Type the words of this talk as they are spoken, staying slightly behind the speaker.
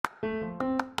What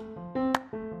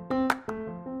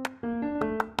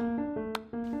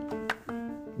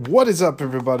is up,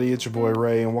 everybody? It's your boy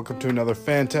Ray, and welcome to another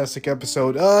fantastic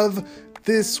episode of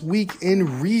This Week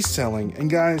in Reselling. And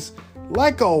guys,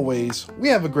 like always, we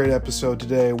have a great episode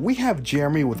today. We have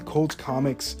Jeremy with Colts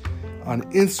Comics on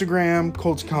Instagram,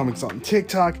 Colts Comics on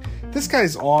TikTok. This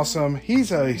guy's awesome.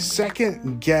 He's a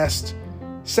second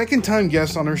time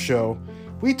guest on our show.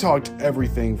 We talked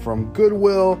everything from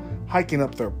Goodwill, hiking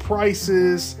up their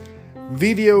prices,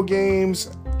 video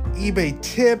games, eBay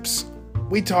tips.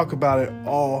 We talk about it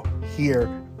all here,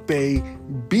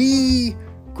 baby.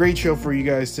 Great show for you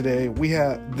guys today.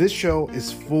 This show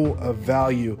is full of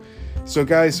value. So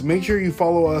guys, make sure you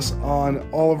follow us on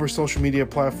all of our social media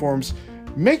platforms.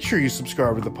 Make sure you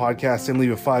subscribe to the podcast and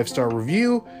leave a 5-star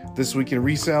review. This Week in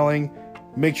Reselling.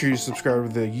 Make sure you subscribe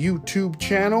to the YouTube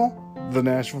channel, The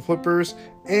Nashville Flippers,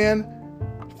 and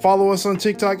follow us on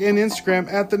TikTok and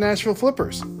Instagram at The Nashville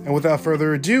Flippers. And without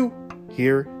further ado,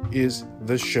 here is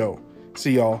the show.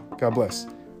 See y'all. God bless.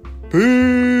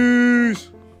 Peace.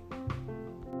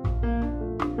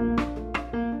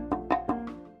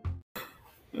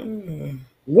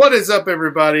 What is up,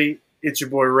 everybody? It's your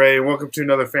boy Ray, and welcome to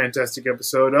another fantastic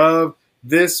episode of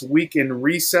This Week in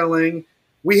Reselling.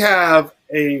 We have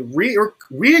a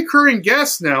reoccurring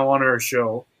guest now on our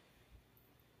show.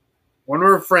 One of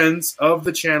our friends of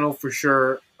the channel for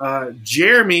sure,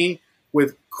 Jeremy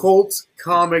with Colts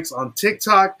Comics on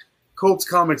TikTok, Colts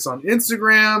Comics on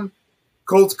Instagram,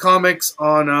 Colts Comics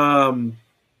on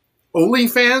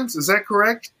OnlyFans. Is that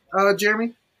correct,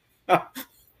 Jeremy?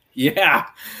 Yeah.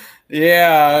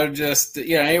 Just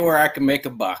anywhere I can make a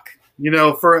buck.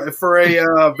 For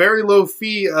a very low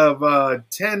fee of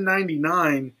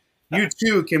 $10.99, you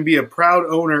too can be a proud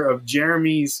owner of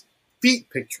Jeremy's feet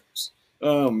pictures.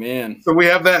 Oh man! So we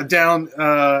have that down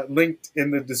linked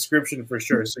in the description for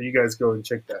sure. So you guys go and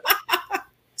check that.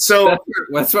 So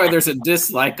that's why there's a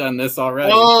dislike on this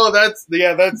already. Oh, that's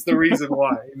the reason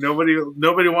why.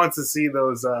 Nobody wants to see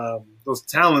those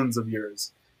talons of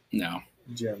yours. No,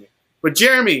 Jeremy. But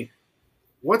Jeremy,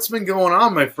 what's been going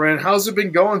on, my friend? How's it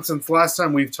been going since the last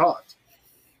time we've talked?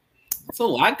 There's a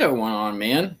lot going on,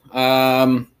 man.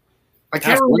 I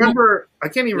can't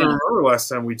even remember last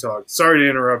time we talked. Sorry to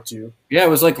interrupt you. Yeah, it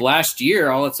was like last year.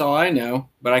 That's all I know,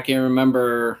 but I can't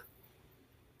remember.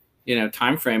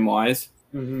 Time frame wise.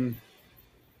 Mm-hmm.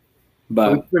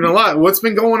 But it's been a lot. What's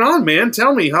been going on, man?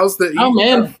 Tell me. How's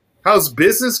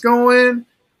business going?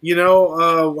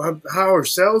 How our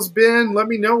sales been? Let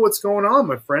me know what's going on,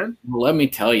 my friend. Let me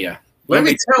tell you. Let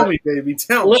me tell me, baby.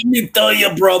 Tell me. Let me tell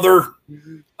you, brother.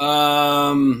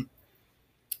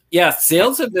 Yeah,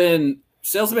 sales have been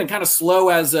kind of slow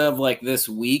as of like this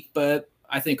week, but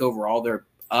I think overall they're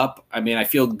up. I mean, I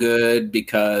feel good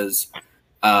because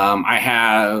I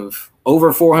have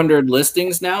over 400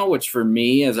 listings now, which for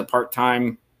me as a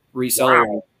part-time reseller,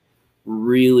 wow,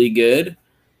 really good.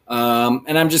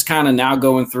 And I'm just kind of now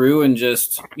going through and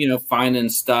just, finding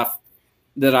stuff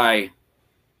that I'm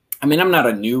not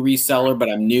a new reseller, but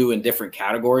I'm new in different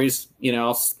categories.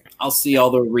 I'll see all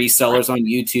the resellers on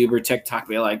YouTube or TikTok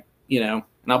be like, and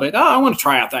I'll be like, oh, I want to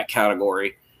try out that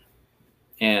category.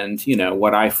 And,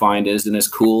 what I find isn't as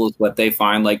cool as what they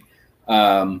find. Like,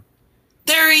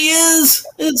 there he is.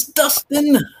 It's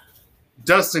Dustin.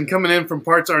 Dustin coming in from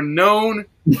parts unknown.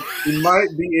 He might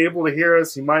be able to hear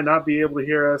us. He might not be able to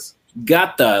hear us.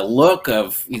 Got the look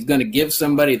of he's going to give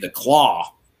somebody the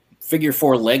claw, figure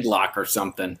 4 leg lock or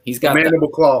something. He's got the mandible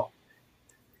claw.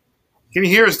 Can you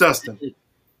hear us, Dustin?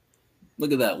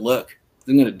 Look at that look.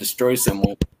 I'm going to destroy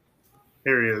someone.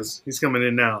 Here he is. He's coming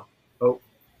in now. Oh,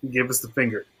 he gave us the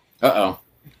finger. Uh-oh.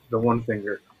 The one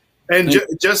finger. And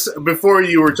just before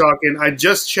you were talking, I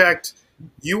just checked.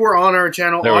 You were on our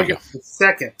channel August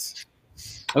 2nd.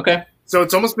 Okay. So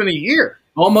it's almost been a year.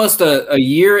 Almost a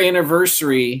year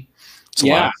anniversary.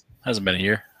 Yeah. Wow. Hasn't been a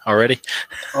year already.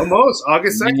 Almost.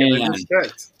 August 2nd. I just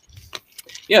checked.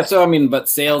 Yeah, so but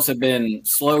sales have been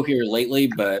slow here lately,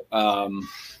 but I'm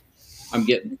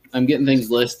getting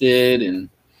things listed, and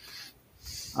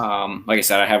like I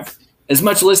said, I have as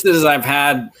much listed as I've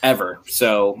had ever.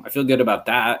 So I feel good about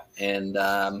that. And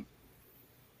so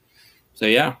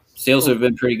yeah, sales have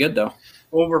been pretty good though.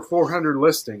 Over 400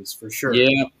 listings for sure.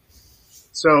 Yeah.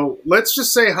 So let's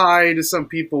just say hi to some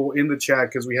people in the chat,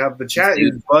 because we have the chat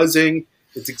is buzzing.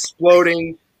 It's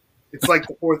exploding. It's like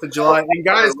the 4th of July. And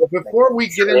guys, before we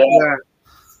get into that,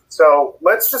 so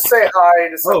let's just say hi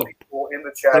to some people in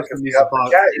the chat, because we have the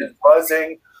chat is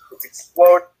buzzing. It's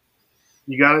exploding.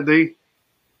 You got it, D?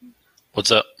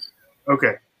 What's up?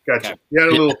 Okay, gotcha. We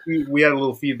had a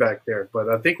little feedback there, but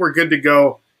I think we're good to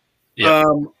go. Yeah.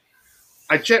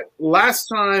 I checked last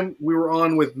time we were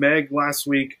on with Meg last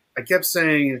week. I kept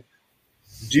saying,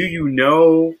 "Do you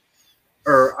know?"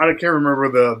 Or I can't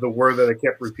remember the word that I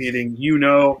kept repeating. You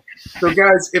know. So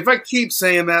guys, if I keep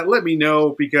saying that, let me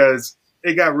know because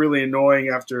it got really annoying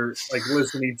after like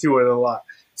listening to it a lot.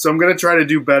 So I'm gonna try to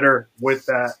do better with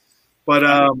that. But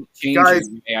guys,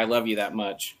 I love you that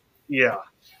much. Yeah.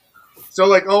 So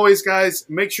like always, guys,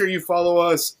 make sure you follow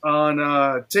us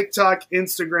on TikTok,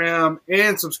 Instagram,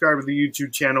 and subscribe to the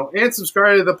YouTube channel and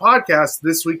subscribe to the podcast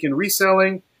This Week in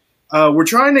Reselling. We're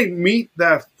trying to meet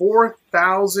that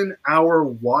 4,000 hour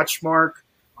watch mark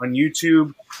on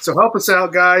YouTube. So help us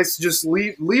out, guys. Just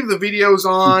leave the videos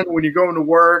on when you're going to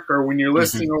work or when you're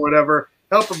listening or whatever.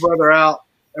 Help a brother out,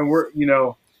 and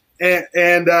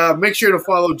and make sure to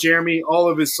follow Jeremy. All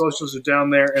of his socials are down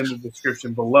there in the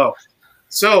description below.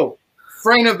 So,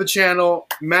 friend of the channel,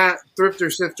 Matt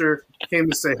Thrifter Sifter, came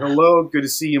to say hello. Good to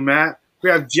see you, Matt.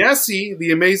 We have Jesse,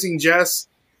 the amazing Jess.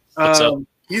 What's up?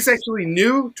 He's actually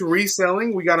new to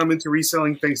reselling. We got him into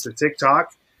reselling thanks to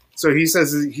TikTok. So he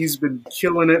says he's been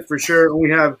killing it for sure. And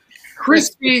we have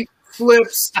Crispy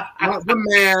Flips, the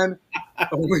man.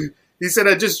 He said,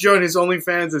 I just joined his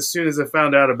OnlyFans as soon as I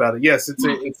found out about it. Yes, it's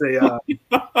a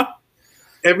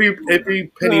every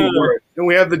penny worth. And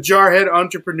we have the Jarhead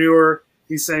Entrepreneur.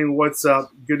 He's saying, what's up?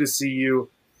 Good to see you.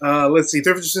 Let's see.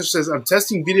 Thrifter Sister says, I'm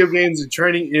testing video games and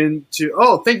turning into –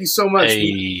 oh, thank you so much.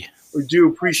 Hey. We do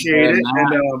appreciate it.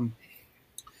 And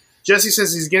Jesse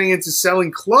says he's getting into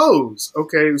selling clothes.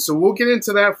 Okay, so we'll get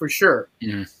into that for sure.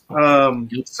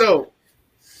 So,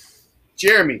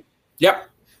 Jeremy. Yep.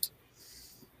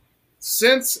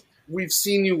 Since we've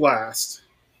seen you last,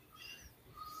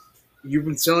 you've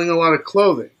been selling a lot of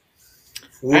clothing.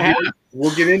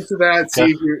 We'll get into that.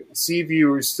 See if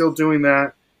you're still doing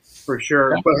that for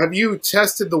sure. But have you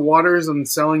tested the waters on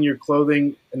selling your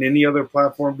clothing on any other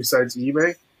platform besides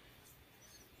eBay?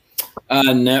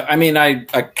 No, I mean I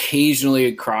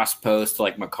occasionally cross post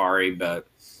like Mercari, but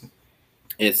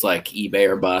it's like eBay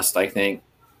or bust, I think.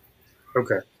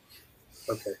 Okay,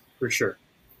 for sure.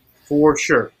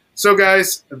 So,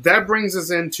 guys, that brings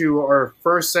us into our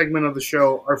first segment of the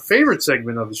show, our favorite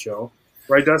segment of the show.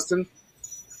 Right, Dustin?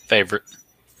 Favorite,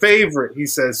 he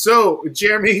says. So,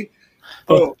 Jeremy,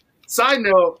 side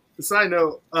note,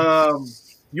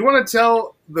 you want to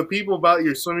tell the people about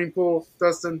your swimming pool,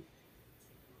 Dustin?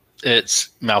 it's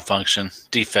malfunction,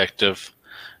 defective,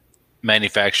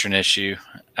 manufacturing issue.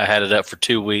 I had it up for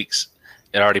 2 weeks.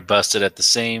 It already busted at the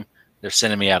seam. They're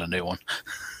sending me out a new one.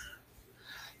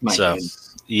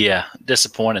 Yeah,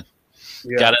 disappointed.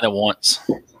 Yeah. Got it at once.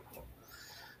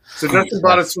 So Dustin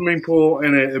bought a swimming pool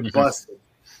and it busted.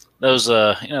 Those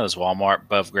those Walmart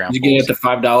above ground. Did you get it at the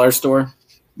 $5 store?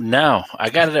 No, I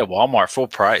got it at Walmart full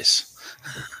price,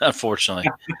 unfortunately.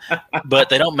 But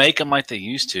they don't make them like they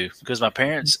used to because my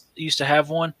parents used to have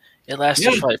one. It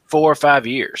lasted for like 4 or 5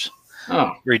 years.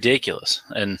 Oh, ridiculous!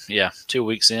 And 2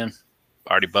 weeks in,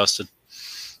 already busted.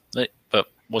 But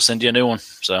we'll send you a new one.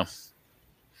 So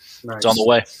nice. It's on the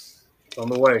way. It's on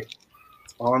the way.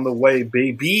 It's on the way,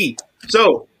 baby.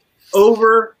 So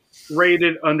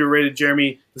overrated, underrated,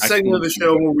 Jeremy. The segment of the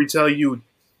show where we tell you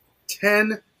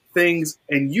 10 things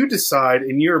and you decide,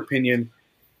 in your opinion,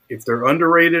 if they're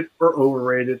underrated or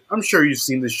overrated. I'm sure you've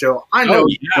seen the show. I know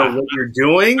you know what you're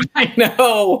doing. I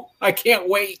know. I can't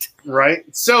wait. Right?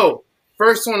 So,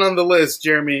 first one on the list,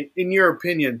 Jeremy, in your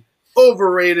opinion,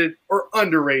 overrated or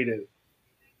underrated?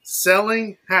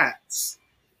 Selling hats.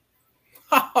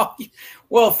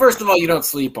 Well, first of all, you don't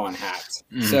sleep on hats.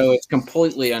 So it's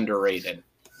completely underrated.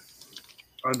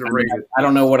 Underrated. I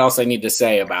don't know what else I need to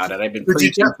say about it. I've been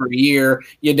preaching for a year.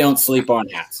 You don't sleep on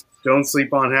hats. Don't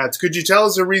sleep on hats. Could you tell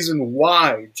us a reason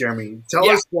why, Jeremy? Tell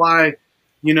us why,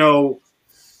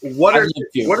 what are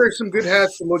some good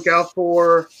hats to look out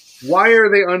for? Why are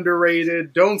they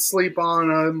underrated? Don't sleep on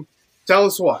them. Tell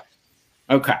us why.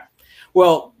 Okay.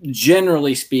 Well,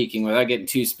 generally speaking, without getting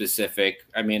too specific,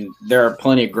 I mean, there are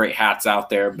plenty of great hats out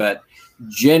there, but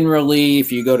generally,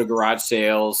 if you go to garage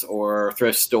sales or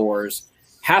thrift stores,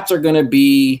 hats are going to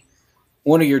be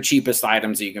one of your cheapest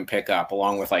items that you can pick up,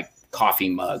 along with like coffee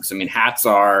mugs. I mean, hats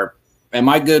are, at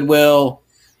my Goodwill,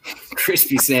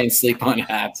 Crispy saying sleep on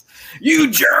hats.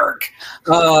 You jerk.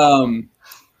 My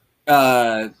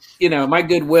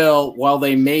Goodwill, while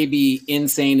they may be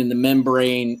insane in the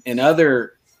membrane and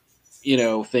other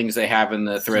things they have in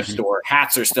the thrift store,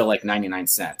 hats are still like 99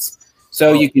 cents.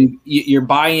 So your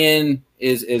buy-in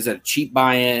is a cheap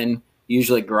buy-in.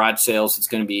 Usually garage sales, it's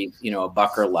going to be,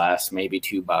 $1 or less, maybe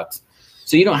 $2.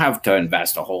 So you don't have to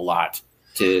invest a whole lot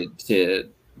to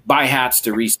buy hats,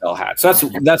 to resell hats. So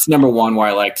that's number one why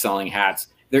I like selling hats.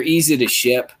 They're easy to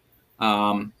ship.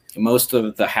 Most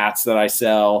of the hats that I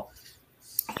sell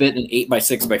fit in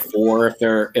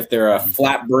 8x6x4. If they're a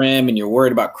flat brim and you're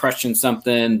worried about crushing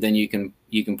something, then you can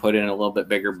put it in a little bit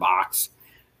bigger box.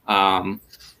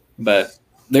 But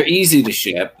they're easy to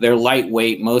ship. They're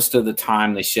lightweight. Most of the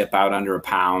time they ship out under a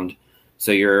pound.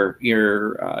 So you're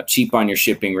cheap on your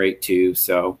shipping rate too.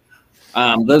 So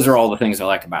those are all the things I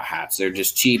like about hats. They're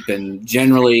just cheap, and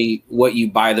generally what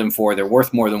you buy them for, they're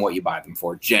worth more than what you buy them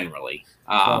for generally.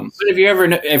 But if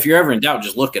you're ever in doubt,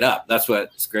 just look it up. That's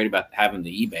what's great about having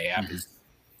the eBay app is,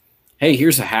 hey,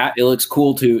 here's a hat. It looks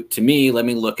cool to me. Let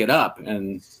me look it up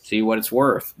and see what it's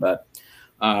worth. But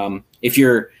if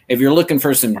you're looking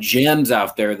for some gems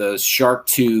out there, those shark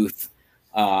tooth,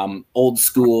 old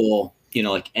school,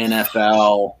 like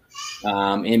NFL,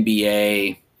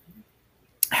 NBA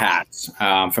hats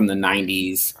from the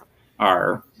 90s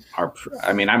are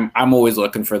I mean, I'm always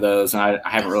looking for those, and I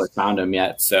haven't really found them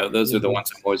yet. So those are the ones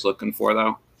I'm always looking for,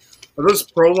 though. Are those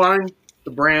Proline,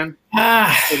 the brand?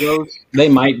 They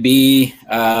might be.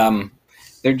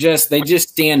 They just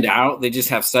stand out. They just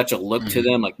have such a look to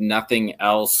them, like nothing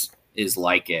else is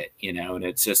like it, and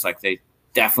it's just like they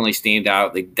definitely stand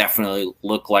out. They definitely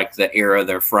look like the era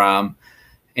they're from,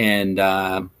 and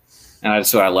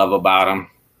that's what I love about them.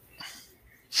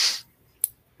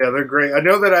 Yeah, they're great. I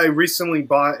know that I recently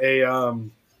bought a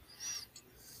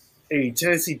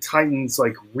Tennessee Titans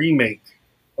remake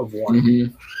of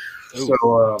one.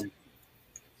 So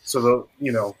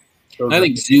I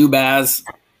think Zubaz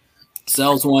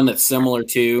sells one that's similar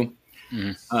to.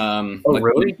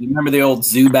 Really? You remember the old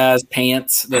Zubaz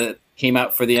pants that came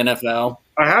out for the NFL?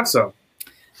 I have some.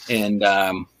 And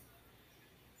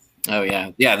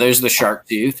there's the shark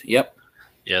tooth. Yep.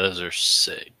 Yeah, those are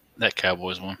sick. That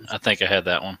Cowboys one. I think I had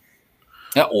that one.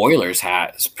 That Oilers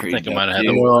hat is pretty. I think I might have had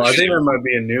I think that might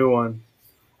be a new one.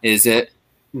 Is it?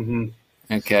 Mm-hmm.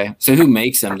 Okay. So who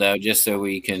makes them though? Just so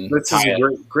we can. That's a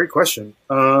great question.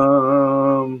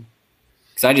 Because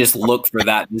I just look for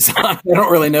that design. I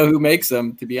don't really know who makes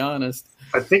them, to be honest.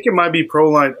 I think it might be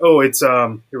Proline. Oh, it's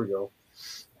here we go.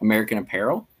 American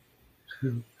Apparel.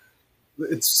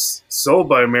 It's sold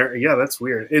by American. Yeah, that's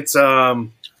weird. It's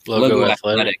Logo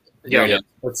Athletic. Yeah,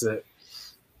 that's it.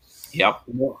 Yep.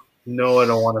 No, I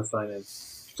don't want to sign in.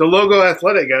 So Logo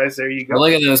Athletic, guys. There you go. Well,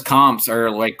 look at those comps,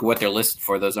 or like what they're listed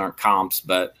for. Those aren't comps,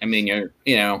 but I mean, you're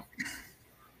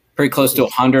pretty close to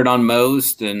 100 on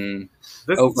most, and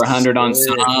over 100 on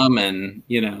some, and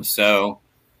so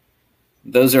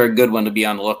those are a good one to be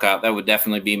on the lookout. That would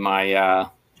definitely be my. I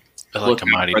like a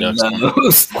Mighty Ducks.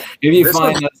 If you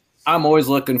find them, I'm always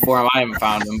looking for them. I haven't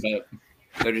found them, but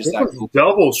they're just that cool.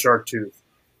 Double shark tooth.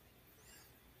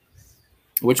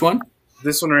 Which one?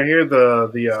 This one right here.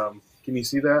 The can you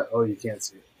see that? Oh, you can't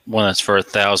see it. One that's for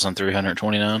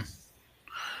 1,329.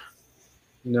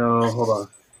 No, hold on.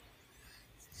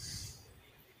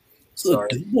 It's a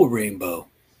double rainbow.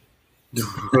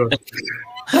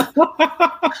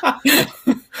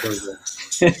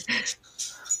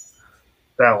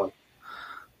 That one.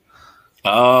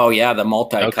 Oh yeah, the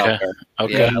multicolor.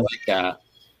 Okay. Yeah, I like that.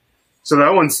 So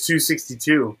that one's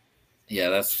 $262. Yeah,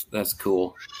 that's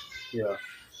cool. Yeah.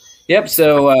 Yep.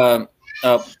 So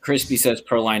Crispy says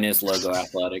Proline is Logo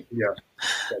Athletic. Yeah.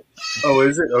 Oh,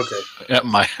 is it? Okay. Got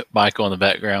Michael in the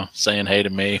background saying hey to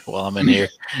me while I'm in here.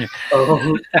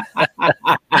 Oh.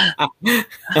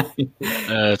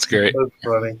 That's great. That's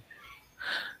funny.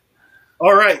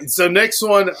 All right. So next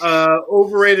one,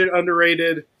 overrated,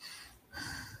 underrated,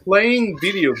 playing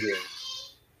video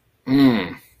games.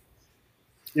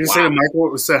 You say to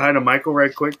Michael, say hi to Michael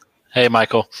right quick. Hey,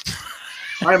 Michael.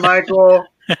 Hi, Michael.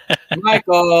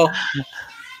 Michael.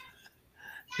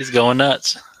 He's going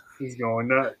nuts. He's going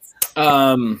nuts.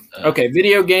 Okay,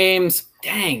 video games.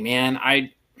 Dang, man, I'm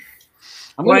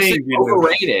gonna say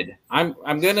overrated. I'm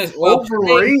gonna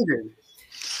overrated.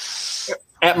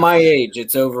 At my age,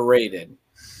 it's overrated.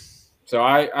 So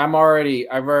I've already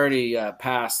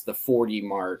passed the 40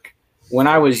 mark. When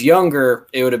I was younger,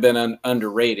 it would have been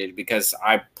underrated because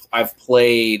I've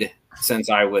played since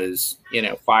I was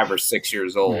 5 or 6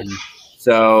 years old.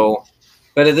 So,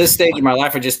 but at this stage of my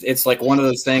life, it's like one of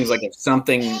those things. Like if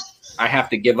something I have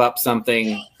to give up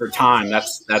something for time,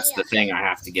 that's the thing I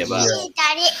have to give up.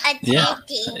 Yeah.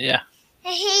 Yeah.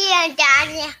 Hey,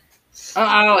 Daddy.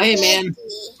 Oh, hey, man.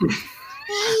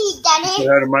 Hey, Daddy. Say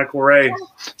hi to Michael Ray.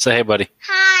 Say hey, buddy.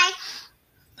 Hi.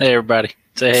 Hey, everybody.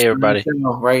 Say hey, everybody.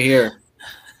 Right here.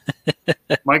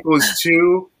 Michael is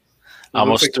 2.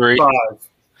 Almost 3. 5.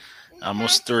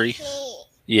 Almost 3.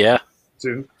 Yeah.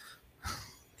 2.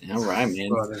 All right, man.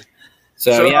 Brother.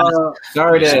 So yeah,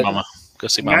 sorry Go see to. Mama. Go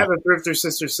see I Mama. have a thrifter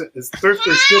sister. His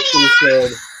thrifter sister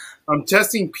said I'm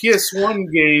testing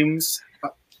PS1 games.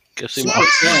 Go see It's a my lot of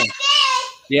fun.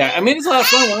 Yeah, I mean it's a lot of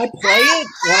fun when I play it.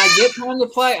 When I get time to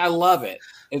play, I love it.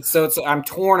 I'm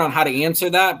torn on how to answer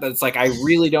that, but it's like I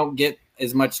really don't get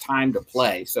as much time to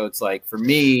play. So it's like for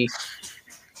me,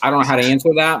 I don't know how to answer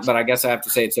that, but I guess I have to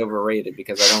say it's overrated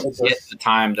because I don't get the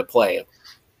time to play it.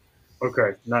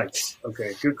 Okay, nice.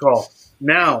 Okay, good call.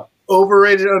 Now,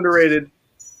 overrated, underrated.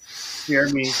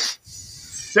 Jeremy,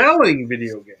 selling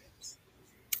video games.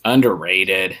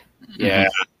 Underrated. Yeah.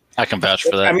 I can vouch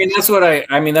for that. I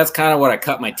mean, that's kind of what I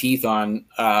cut my teeth on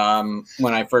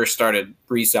when I first started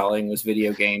reselling was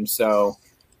video games. So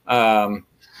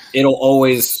it'll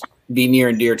always be near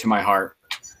and dear to my heart.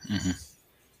 Mm-hmm.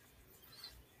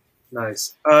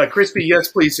 Nice. Crispy, yes,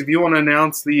 please. If you want to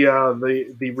announce the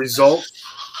result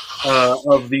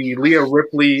of the Leah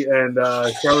Ripley and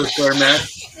Charlotte Flair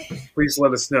match, please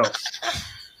let us know.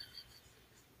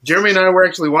 Jeremy and I were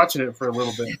actually watching it for a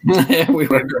little bit. We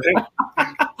were.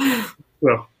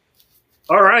 So,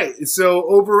 all right. So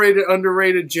overrated,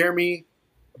 underrated, Jeremy,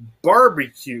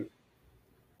 barbecue.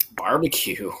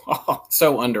 Barbecue. Oh,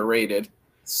 so underrated.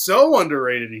 So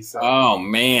underrated, he said. Oh,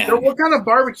 man. So what kind of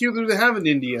barbecue do they have in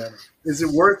Indiana? Is it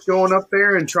worth going up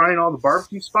there and trying all the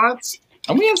barbecue spots?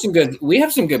 And we have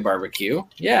some good barbecue.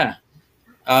 Yeah.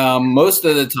 Most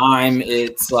of the time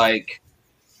it's like,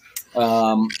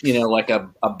 like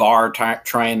a bar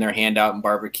trying their hand out in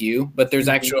barbecue, but there's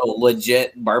actual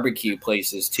legit barbecue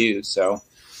places too. So,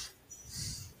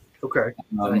 okay.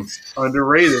 Nice.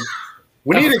 Underrated.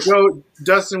 We need to go,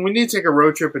 Dustin. We need to take a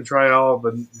road trip and try all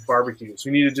the barbecues.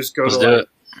 We need to just go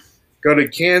to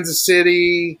Kansas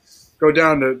City, go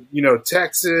down to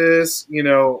Texas,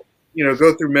 go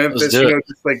through Memphis,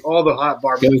 just like all the hot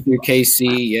barbecues. Go through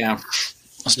KC, yeah.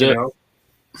 Let's do it.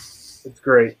 It's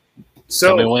great. So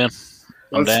tell me when.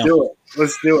 Let's do it.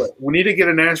 Let's do it. We need to get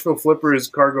a Nashville Flippers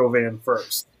cargo van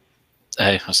first.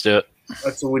 Hey, let's do it.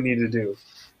 That's what we need to do.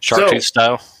 Shark tooth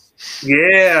style.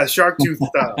 Yeah, shark tooth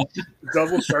style.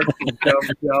 Double shark tooth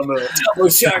down the double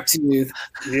shark tooth.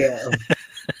 Yeah.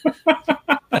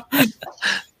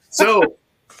 So,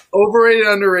 overrated,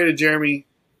 underrated, Jeremy.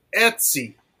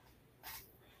 Etsy.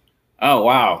 Oh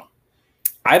wow.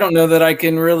 I don't know that I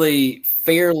can really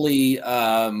fairly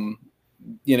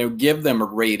give them a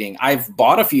rating. I've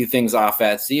bought a few things off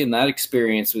Etsy and that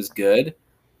experience was good.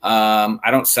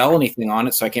 I don't sell anything on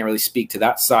it, so I can't really speak to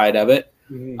that side of it.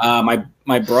 Mm-hmm.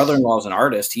 My brother-in-law is an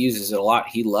artist. He uses it a lot.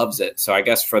 He loves it. So I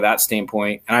guess for that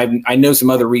standpoint, and I know some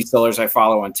other resellers I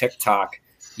follow on TikTok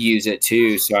use it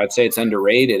too. So I'd say it's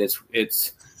underrated. I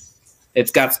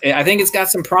think it's got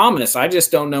some promise. I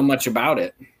just don't know much about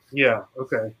it. Yeah.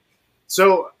 Okay.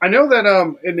 So I know that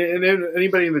and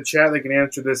anybody in the chat that can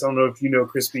answer this, I don't know if you know,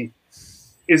 Crispy.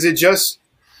 Is it just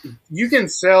you can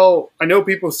sell? I know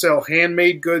people sell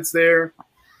handmade goods there.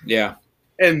 Yeah.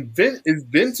 And is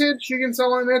vintage you can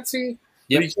sell on Etsy?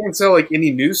 Yep. But you can't sell like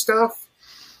any new stuff?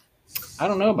 I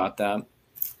don't know about that.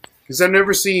 Because I've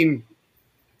never seen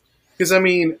 – because, I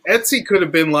mean, Etsy could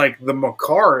have been like the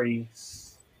Macari,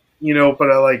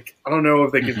 but I don't know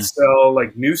if they could sell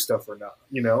like new stuff or not,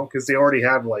 because they already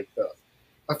have like the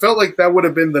 – I felt like that would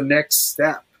have been the next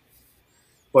step.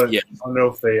 But yeah. I don't know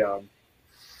if they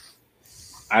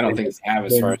I don't think they have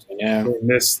as far as I know. They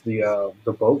missed the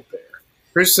boat there.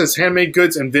 Chris says handmade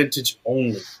goods and vintage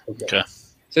only. Okay.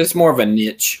 So it's more of a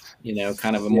niche,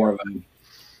 kind of more of a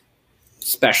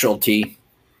specialty.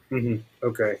 Mm-hmm.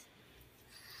 Okay.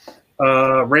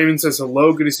 Raymond says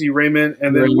hello. Good to see you, Raymond.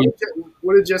 And then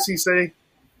what did Jesse say?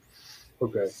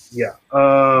 Okay. Yeah.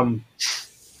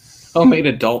 Homemade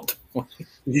adult.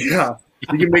 Yeah.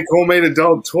 You can make homemade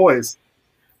adult toys.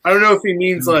 I don't know if he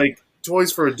means like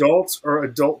toys for adults or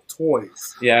adult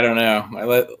toys. Yeah, I don't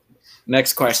know.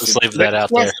 Next question. Let's leave that out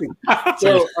there.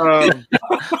 So,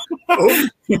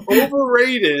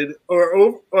 overrated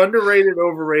or underrated,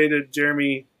 overrated,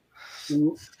 Jeremy,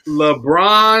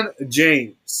 LeBron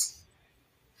James.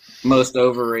 Most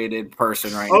overrated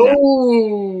person right now.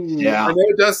 Oh, yeah. I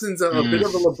know Dustin's a bit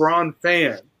of a LeBron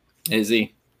fan. Is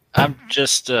he? I'm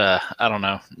just, I don't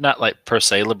know, not like per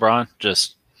se LeBron,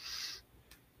 just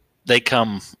they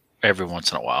come every once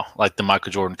in a while, like the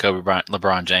Michael Jordan, Kobe Bryant,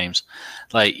 LeBron James.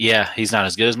 Like, yeah, he's not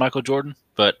as good as Michael Jordan,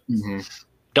 but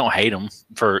don't hate him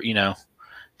for,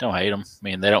 don't hate him. I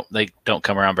mean, they don't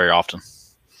come around very often.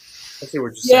 I see what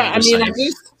you're saying. Yeah, I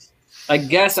mean, I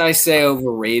guess I say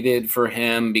overrated for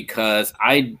him because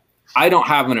I don't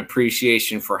have an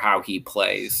appreciation for how he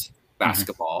plays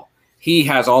basketball. He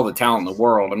has all the talent in the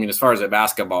world. I mean, as far as a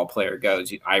basketball player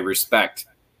goes, I respect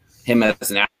him as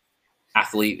an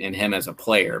athlete and him as a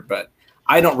player, but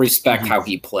I don't respect how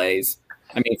he plays.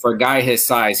 I mean, for a guy his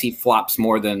size, he flops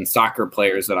more than soccer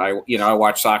players that I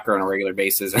watch soccer on a regular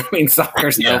basis. I mean,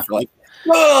 soccer's known for like,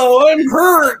 oh, I'm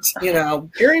hurt.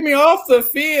 Carry me off the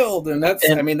field, and that's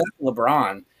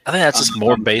LeBron. I think that's just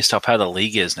more based off how the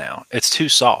league is now. It's too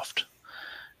soft.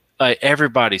 Like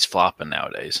everybo's flopping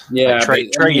nowadays. Yeah,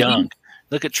 like Trae Young.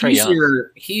 Look at Trae Young.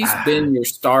 He's been your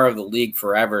star of the league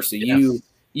forever. So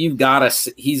he's got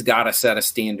to set a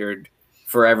standard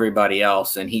for everybody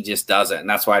else, and he just doesn't. And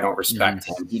that's why I don't respect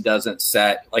him. He doesn't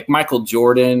set like Michael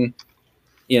Jordan.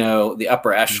 The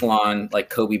upper echelon, like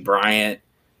Kobe Bryant.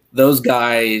 Those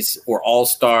guys were all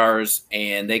stars,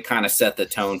 and they kind of set the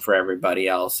tone for everybody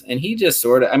else. And he just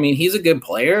sort of, I mean, he's a good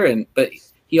player, but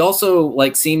he also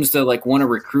like seems to like want to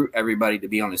recruit everybody to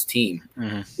be on his team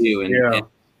too.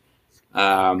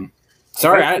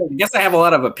 Sorry, I guess I have a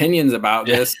lot of opinions about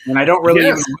this, and I don't really.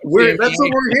 Yes, that's what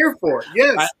we're here for.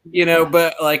 Yes,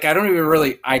 but like I don't even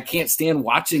really. I can't stand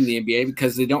watching the NBA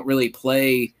because they don't really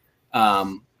play,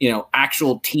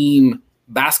 actual team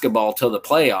basketball till the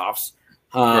playoffs.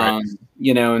 Right.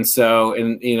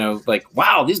 Like,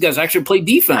 wow, these guys actually play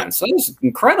defense. That was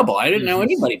incredible. I didn't know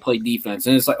anybody played defense.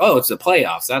 And it's like, oh, it's the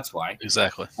playoffs. That's why.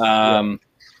 Exactly.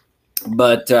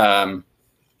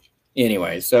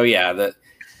 Anyway, so yeah,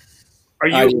 are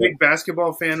you a big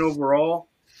basketball fan overall?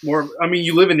 I mean,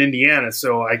 you live in Indiana,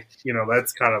 so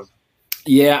that's kind of.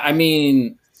 Yeah. I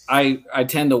mean, I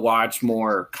tend to watch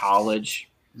more college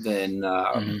than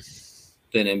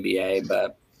NBA,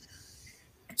 but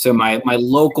so my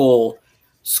local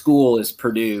school is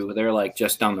Purdue. They're like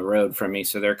just down the road from me.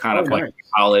 So they're kind of like a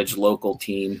college local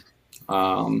team,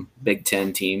 Big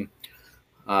Ten team.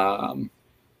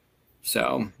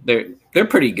 So they're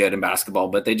pretty good in basketball,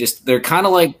 but they're kind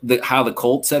of like how the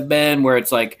Colts have been, where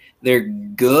it's like they're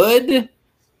good,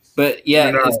 but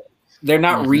they're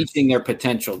not reaching their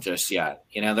potential just yet.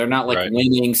 They're not like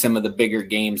winning some of the bigger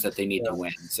games that they need to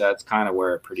win. So that's kind of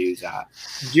where Purdue's at.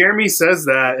 Jeremy says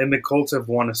that, and the Colts have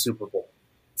won a Super Bowl.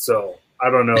 So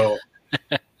I don't know.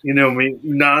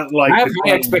 Not like I have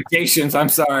high expectations. I'm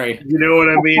sorry. You know what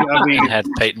I mean? I had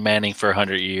Peyton Manning for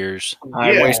 100 years.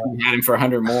 I wish we had him for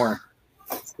 100 more.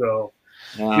 So,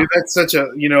 dude, that's such a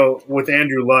with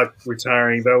Andrew Luck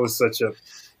retiring, that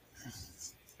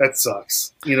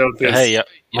sucks. Hey, got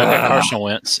Carson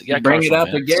Wentz. Bring it up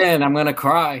again. I'm gonna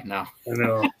cry. No, I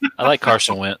know. I like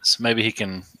Carson Wentz. Maybe he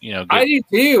can, get I do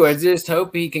too. I just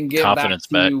hope he can get confidence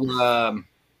back.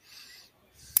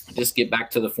 Just get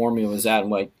back to the form he was at in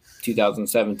like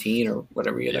 2017 or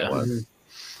whatever year that was.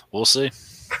 We'll see.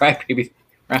 Crybaby.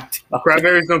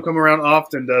 Cryberries don't come around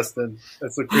often, Dustin.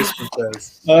 That's what Crispin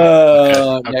says.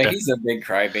 Yeah, he's a big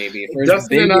crybaby.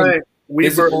 Dustin and I,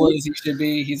 as he should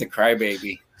be, he's a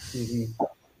crybaby. Mm-hmm.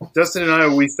 Dustin and I,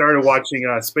 we started watching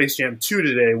Space Jam 2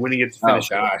 today. We didn't get to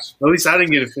finish it. At least I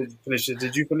didn't get to finish it.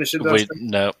 Did you finish it, Dustin?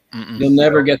 No. You'll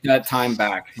never get that time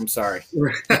back. I'm sorry.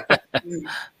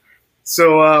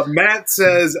 So Matt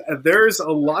says there's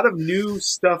a lot of new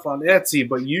stuff on Etsy,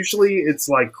 but usually it's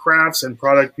like crafts and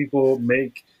product people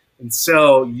make and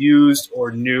sell used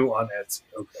or new on Etsy.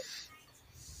 Okay.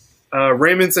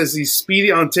 Raymond says he's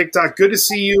Speedy on TikTok. Good to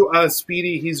see you,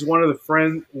 Speedy. He's one of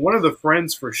the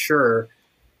friends for sure.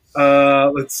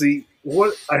 Let's see.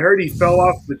 What I heard, he fell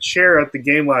off the chair at the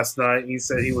game last night. He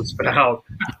said he was fouled.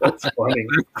 That's funny.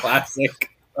 Classic.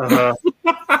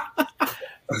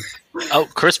 Oh,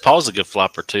 Chris Paul's a good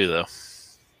flopper too, though.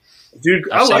 Dude,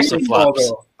 I like Chris Paul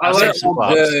though. I like some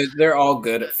good. They're all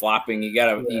good at flopping. You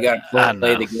gotta play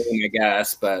the game, I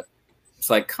guess. But it's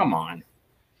like, come on.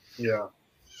 Yeah.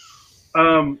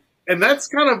 And that's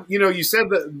kind of, you said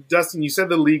that, Dustin, you said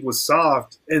the league was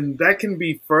soft, and that can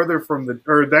be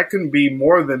that can be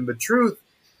more than the truth,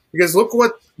 because look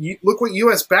what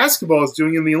U.S. basketball is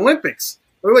doing in the Olympics.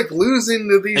 They're like losing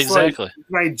to these like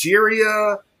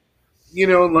Nigeria,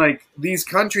 like these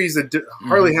countries that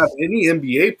hardly have any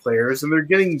NBA players, and they're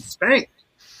getting spanked.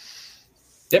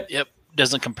 Yep.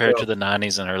 Doesn't compare to the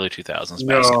 90s and early 2000s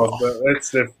basketball. No,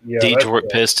 that's Detroit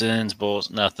Pistons, Bulls,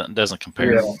 nothing. Doesn't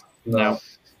compare. Yeah, no,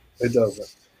 it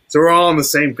doesn't. So we're all on the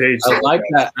same page. I like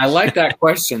that. I like that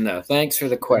question, though. Thanks for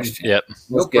the question. Yep.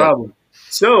 No problem.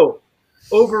 So,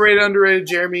 overrated, underrated,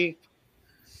 Jeremy.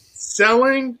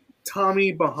 Selling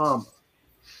Tommy Bahama.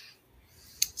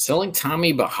 Selling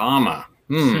Tommy Bahama.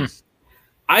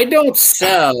 I don't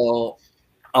sell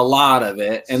a lot of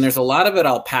it, and there's a lot of it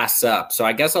I'll pass up. So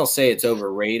I guess I'll say it's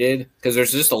overrated because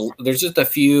there's just a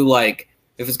few, like,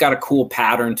 if it's got a cool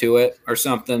pattern to it or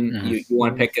something, you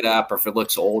want to pick it up, or if it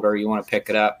looks older, you want to pick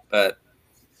it up. But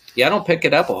yeah, I don't pick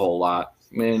it up a whole lot.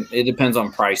 I mean, it depends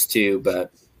on price too,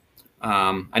 but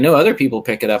I know other people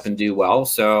pick it up and do well.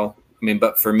 So mean,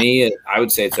 but for me, I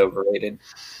would say it's overrated.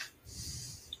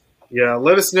 Yeah,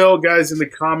 let us know, guys, in the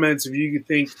comments if you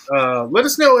think. Let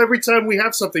us know every time we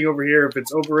have something over here if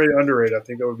it's overrated, underrated. I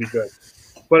think that would be good.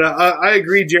 But I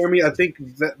agree, Jeremy. I think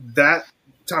that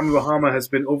Tommy Bahama has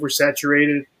been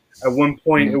oversaturated. At one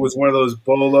point, it was one of those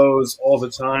bolos all the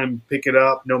time, pick it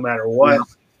up no matter what. Yeah.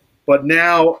 But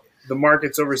now the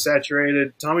market's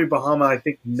oversaturated. Tommy Bahama, I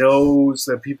think, knows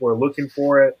that people are looking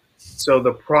for it, so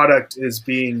the product is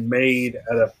being made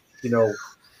at a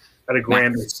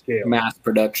grander scale, mass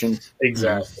production.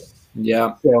 Exactly.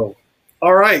 Yeah. So,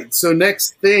 all right. So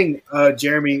next thing,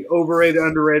 Jeremy, overrated,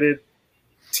 underrated,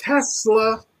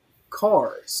 Tesla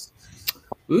cars.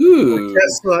 Ooh. Or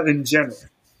Tesla in general.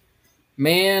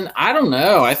 Man, I don't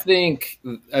know. I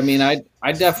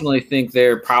definitely think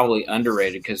they're probably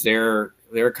underrated because they're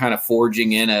kind of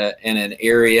forging in an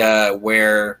area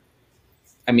where,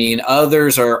 I mean,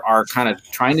 others are kind of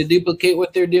trying to duplicate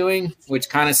what they're doing, which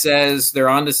kind of says they're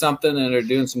onto something and they're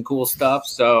doing some cool stuff.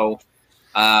 So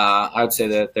I would say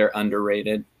that they're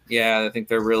underrated. Yeah, I think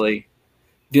they're really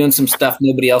doing some stuff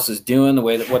nobody else is doing, the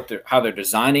way that how they're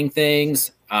designing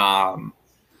things. I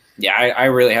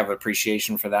really have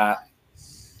appreciation for that.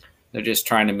 They're just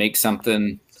trying to make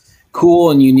something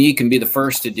cool and unique and be the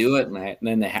first to do it. And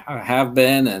then they have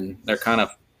been, and they're kind of,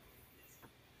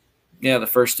 the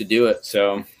first to do it.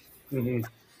 So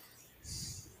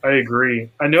I agree.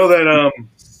 I know that,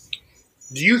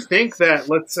 do you think that,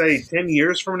 let's say 10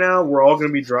 years from now, we're all going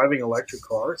to be driving electric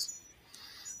cars?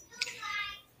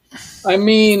 I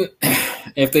mean,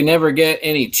 if they never get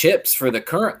any chips for the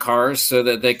current cars so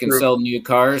that they can sell new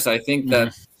cars, I think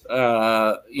that,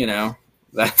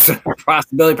 that's a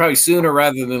possibility probably sooner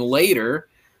rather than later.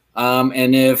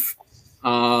 And if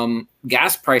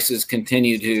gas prices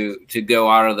continue to go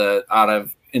out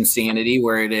of insanity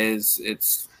where it's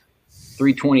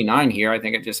 $3.29 here. I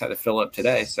think I just had to fill up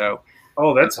today. So,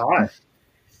 oh, that's high.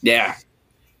 Yeah.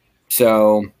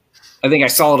 So I think I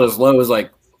saw it as low as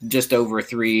like just over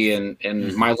 $3,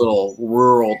 and my little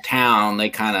rural town, they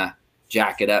kind of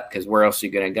jack it up because where else are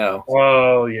you going to go?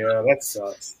 Oh yeah, that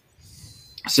sucks.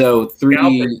 So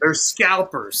Scalpers. They're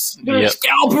scalpers. They're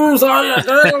scalpers. I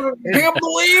can't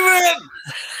believe it.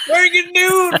 What are you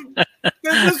doing?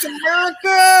 This is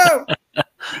America.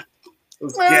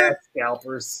 Those gas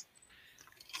scalpers.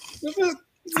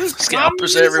 This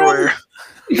scalpers everywhere.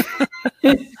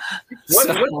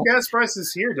 What gas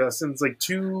prices here, Dustin? It's like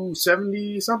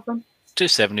 $2.70 something.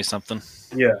 $2.70 something.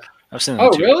 Yeah, I've seen the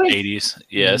 $2.80s.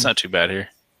 Yeah, it's not too bad here.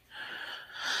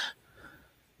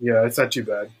 Yeah, it's not too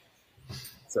bad.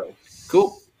 So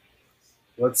cool.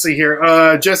 Let's see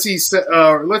here. Jesse,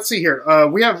 let's see here.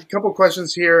 We have a couple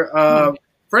questions here.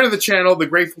 Friend of the channel, the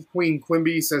Grateful Queen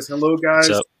Quimby says, hello, guys.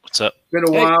 What's up? Been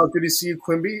a while. Good to see you,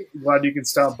 Quimby. Glad you can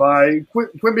stop by.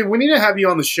 Quimby, we need to have you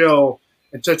on the show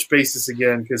and touch bases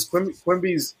again because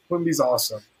Quimby's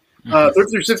awesome.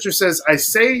 Thrifter Sifter says, I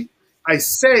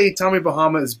say Tommy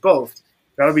Bahama is both.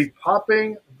 Gotta be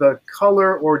popping the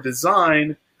color or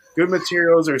design, good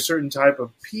materials or a certain type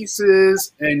of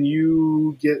pieces, and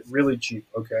you get really cheap.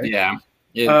 Okay. Yeah.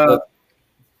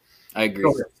 I agree.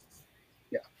 Okay.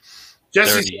 Yeah.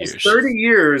 Jesse says 30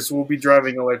 years we'll be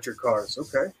driving electric cars.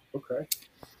 Okay.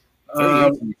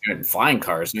 Flying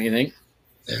cars, do you think?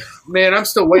 Man, I'm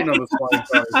still waiting on those flying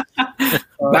cars.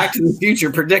 Back to the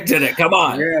Future predicted it. Come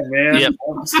on. Yeah, man. Yep.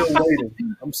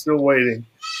 I'm still waiting.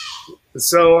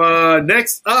 So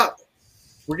next up,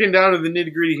 we're getting down to the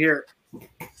nitty-gritty here.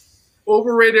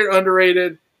 Overrated,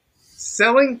 underrated,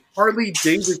 selling Harley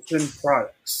Davidson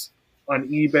products on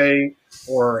eBay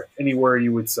or anywhere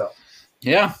you would sell.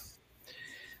 Yeah.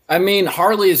 I mean,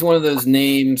 Harley is one of those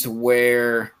names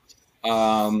where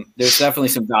there's definitely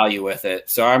some value with it.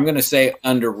 So I'm going to say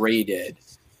underrated.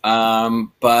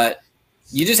 But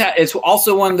you just have, it's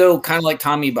also one though, kind of like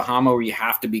Tommy Bahama, where you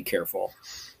have to be careful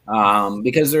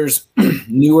because there's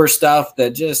newer stuff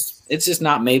that it's just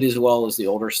not made as well as the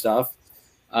older stuff.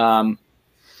 The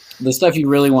stuff you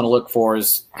really want to look for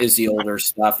is the older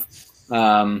stuff.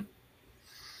 I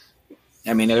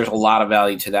mean, there's a lot of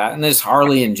value to that. And this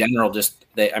Harley in general,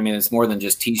 it's more than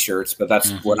just t-shirts, but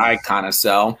that's what I kind of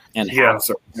sell and hats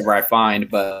or whatever I find,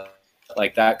 but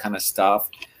like that kind of stuff.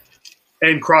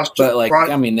 And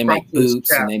they make boots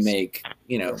caps. And they make,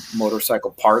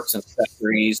 motorcycle parts and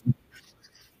accessories.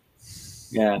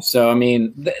 Yeah. So, I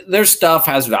mean, their stuff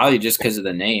has value just because of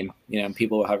the name,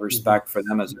 people have respect for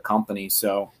them as a company.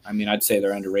 So, I mean, I'd say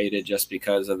they're underrated just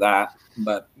because of that.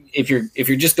 But if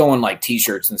you're just going like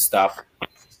t-shirts and stuff,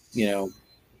 you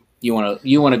want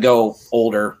to go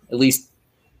older, at least,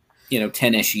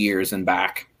 10-ish years and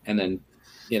back, and then,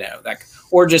 that,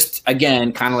 or just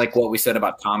again, kind of like what we said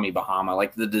about Tommy Bahama,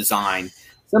 like the design.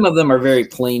 Some of them are very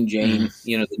plain Jane,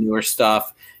 the newer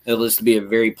stuff. It'll just be a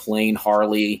very plain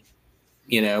Harley,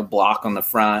 block on the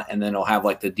front, and then it'll have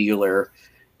like the dealer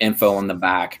info on the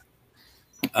back.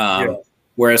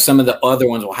 Whereas some of the other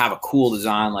ones will have a cool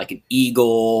design, like an eagle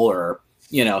or,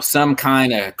 some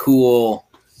kind of cool,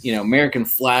 American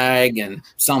flag and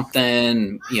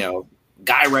something,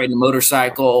 guy riding a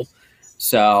motorcycle.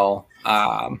 So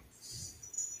how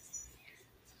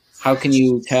can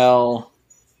you tell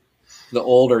the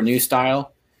old or new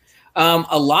style?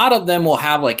 A lot of them will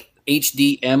have like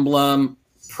HD emblem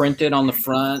printed on the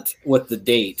front with the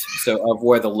date, so of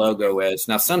where the logo is.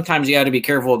 Now, sometimes you got to be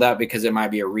careful with that because it might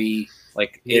be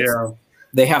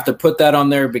they have to put that on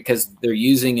there because they're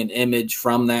using an image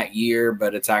from that year,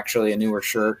 but it's actually a newer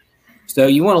shirt. So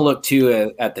you want to look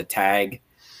too at the tag.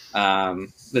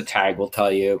 The tag will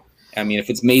tell you. I mean, if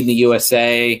it's made in the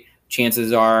USA,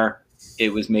 chances are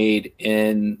it was made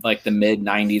in like the mid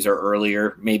 90s or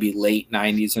earlier, maybe late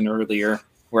 90s and earlier.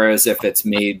 Whereas if it's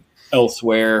made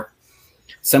elsewhere,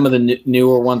 some of the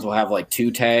newer ones will have like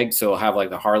 2 tags. So it'll have like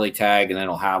the Harley tag, and then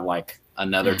it'll have like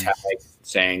another tag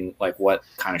saying like what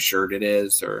kind of shirt it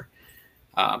is, or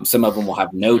some of them will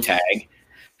have no tag.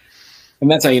 And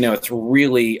that's how you know it's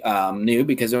really new,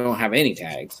 because they don't have any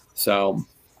tags. So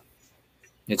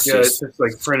it's just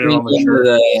like printed on the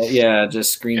shirt.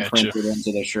 Just screen printed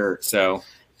into the shirt. So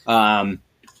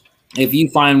if you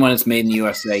find one that's made in the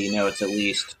USA, it's at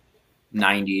least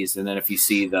 90s. And then if you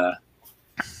see the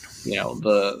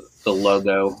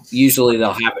logo, usually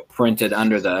they'll have it printed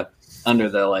under the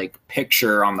like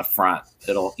picture on the front.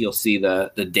 You'll see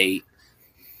the date.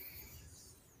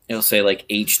 It'll say like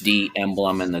HD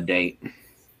emblem and the date.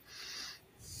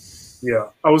 Yeah,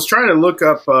 I was trying to look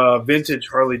up vintage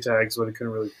Harley tags, but I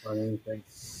couldn't really find anything.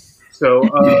 So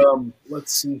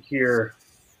let's see here.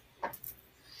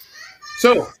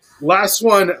 So last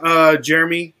one,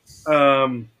 Jeremy,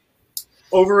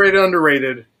 overrated,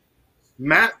 underrated.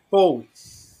 Matt Foley.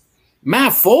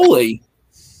 Matt Foley.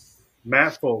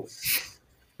 Matt Foley.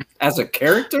 As a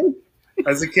character?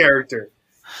 As a character.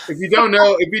 If you don't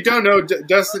know,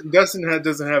 Dustin doesn't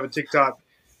have a TikTok.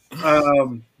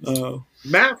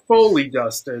 Matt Foley,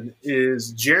 Dustin,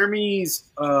 is Jeremy's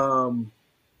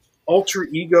alter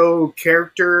ego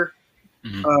character.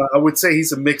 I would say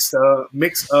he's a mix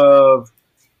of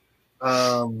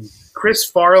Chris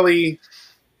Farley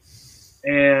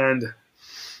and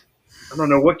I don't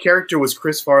know what character was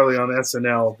Chris Farley on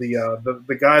SNL.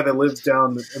 The guy that lives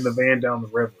down in the van down the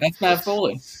river. That's Matt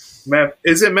Foley.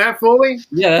 Is it Matt Foley?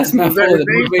 Yeah, that's Matt Foley, the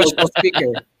motivational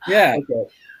speaker. Yeah.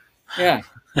 Okay.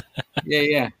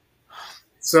 Yeah.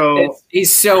 So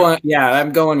he's so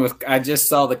I'm going with. I just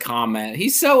saw the comment.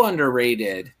 He's so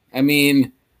underrated. I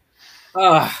mean,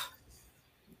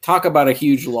 talk about a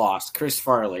huge loss, Chris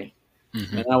Farley,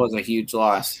 and that was a huge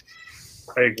loss.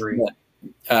 I agree. But,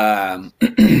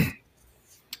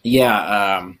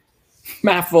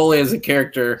 Matt Foley as a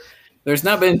character. There's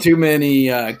not been too many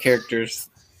characters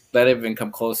that have even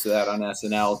come close to that on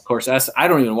SNL. Of course, I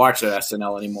don't even watch that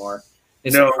SNL anymore.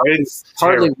 It's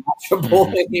hardly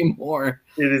watchable anymore.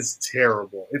 It is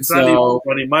terrible. It's not even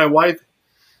funny. My wife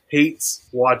hates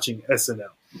watching SNL.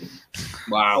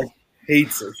 Wow.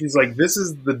 Hates it. She's like, this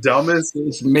is the dumbest.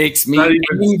 This makes me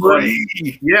angry.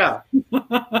 Yeah.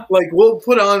 Like we'll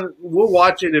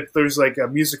watch it if there's like a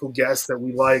musical guest that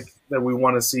we like, that we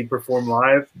want to see perform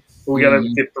live. But we got to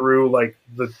get through like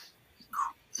the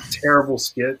terrible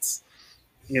skits,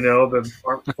 that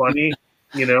aren't funny,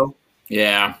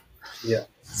 Yeah. Yeah.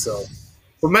 So,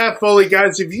 but Matt Foley,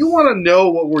 guys, if you want to know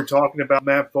what we're talking about,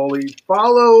 Matt Foley,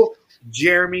 follow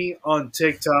Jeremy on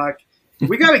TikTok.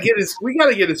 We gotta get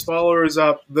his followers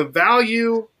up. The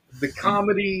value, the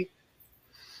comedy,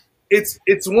 it's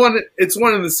one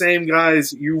and the same,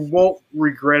 guys. You won't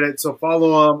regret it. So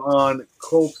follow him on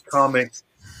Colt Comics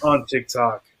on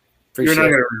TikTok. You're not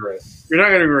gonna regret it. You're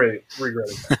not gonna regret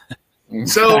it.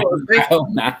 So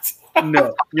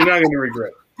no, you're not gonna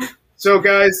regret it. So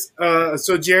guys,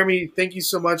 so Jeremy, thank you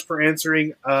so much for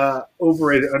answering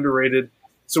overrated, underrated.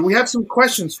 So we have some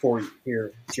questions for you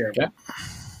here, Jeremy. Okay.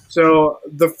 So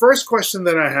the first question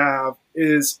that I have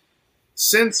is,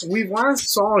 since we last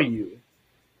saw you,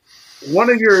 one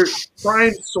of your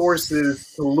prime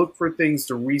sources to look for things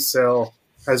to resell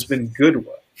has been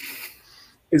Goodwill.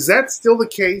 Is that still the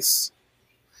case?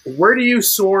 Where do you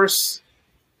source?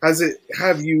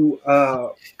 Have you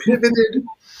pivoted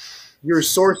your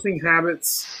sourcing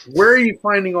habits? Where are you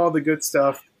finding all the good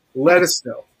stuff? Let us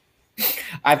know.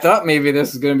 I thought maybe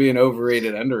this is going to be an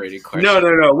overrated, underrated question.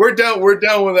 No. We're done with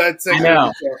that segment. I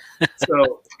know.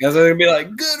 So Because they're going to be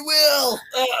like, Goodwill.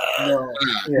 no.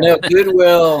 Yeah. No,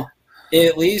 Goodwill,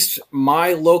 at least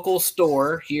my local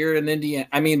store here in Indiana.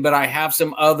 I mean, but I have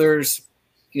some others.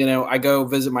 You know, I go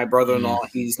visit my brother-in-law.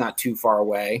 He's not too far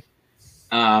away.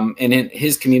 And in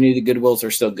his community, the Goodwills are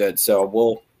still good. So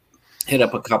we'll hit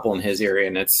up a couple in his area,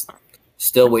 and it's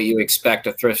still what you expect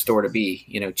a thrift store to be.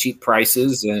 You know, cheap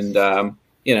prices and,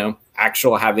 you know,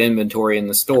 actual have inventory in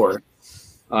the store.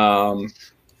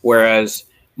 Whereas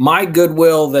my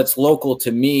Goodwill that's local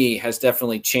to me has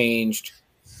definitely changed.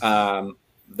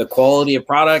 The quality of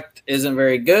product isn't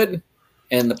very good,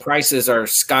 and the prices are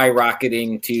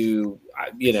skyrocketing to,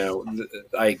 you know,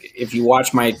 like if you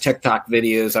watch my TikTok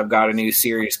videos, I've got a new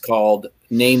series called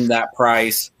Name That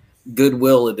Price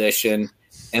Goodwill Edition,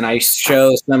 and I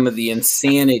show some of the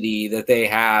insanity that they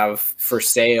have for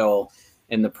sale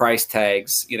and the price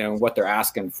tags, you know, what they're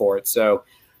asking for it. So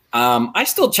I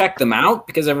still check them out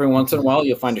because every once in a while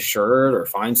you'll find a shirt or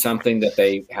find something that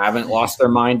they haven't lost their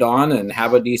mind on and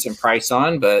have a decent price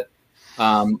on. But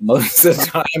most of the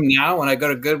time now when I go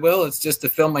to Goodwill, it's just to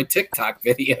film my TikTok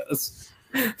videos.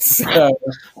 So,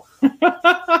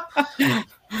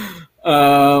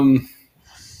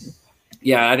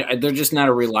 yeah, they're just not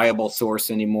a reliable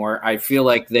source anymore. I feel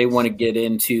like they want to get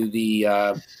into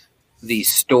the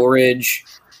storage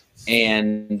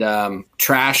and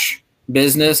trash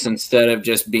business instead of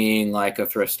just being like a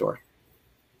thrift store.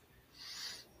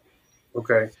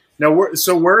 Okay. Now,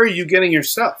 where are you getting your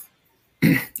stuff?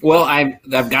 Well,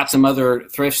 I've got some other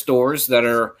thrift stores that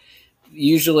are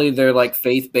usually they're like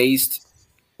faith-based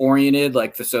oriented,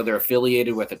 like so they're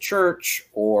affiliated with a church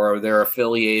or they're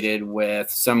affiliated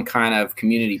with some kind of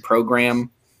community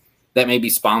program that may be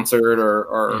sponsored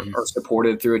or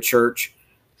supported through a church.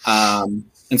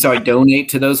 And so I donate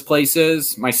to those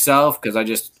places myself because I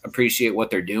just appreciate what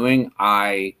they're doing.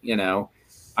 I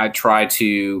try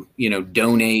to,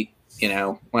 donate,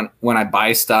 when I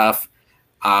buy stuff,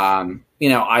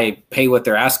 I pay what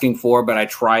they're asking for, but I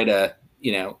try to,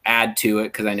 add to it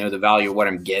because I know the value of what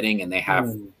I'm getting and they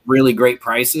have really great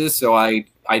prices. So I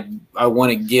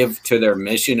want to give to their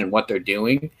mission and what they're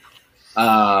doing.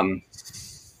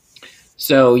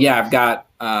 So yeah,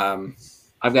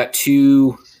 I've got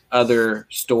two other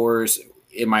stores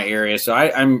in my area. So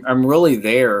I'm really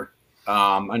there.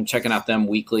 I'm checking out them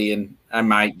weekly and I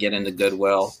might get into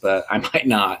Goodwill, but I might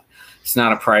not. It's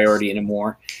not a priority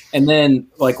anymore. And then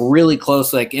like really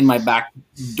close, like in my back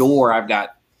door, I've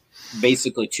got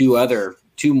basically two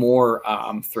more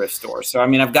thrift stores. So, I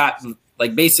mean, I've got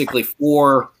like basically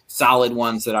 4 solid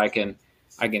ones that I can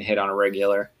hit on a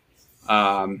regular.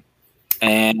 And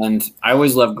I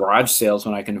always love garage sales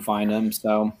when I can find them.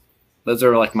 So those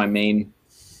are like my main,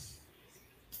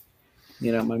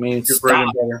 my main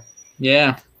stop.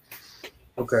 Yeah.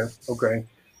 Okay.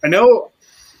 I know,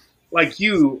 like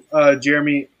you,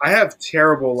 Jeremy, I have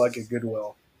terrible luck at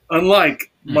Goodwill. Unlike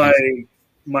my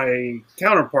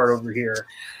counterpart over here,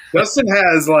 Dustin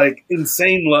has like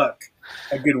insane luck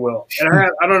at Goodwill, and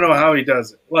I don't know how he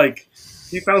does it. Like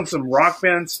he found some Rock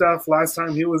Band stuff last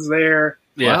time he was there.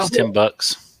 Yeah, wow. It's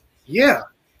 $10. Yeah.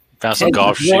 Found some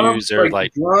golf shoes. They're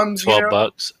like drums, $12.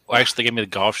 Well, actually, they gave me the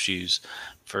golf shoes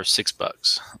for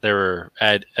 $6. They were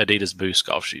Adidas Boost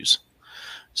golf shoes.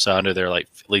 So I knew they're like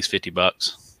at least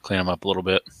 $50. Clean them up a little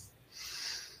bit.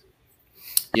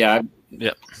 Yeah.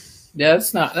 Yep. Yeah,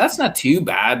 that's not too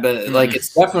bad, but like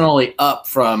it's definitely up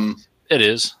from it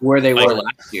is where they were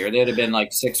last year. They'd have been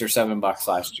like $6 or $7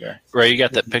 last year. Ray, you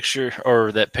got that picture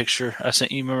I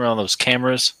sent you? Remember all those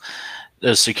cameras,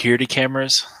 those security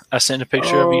cameras? I sent a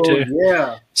picture of you too.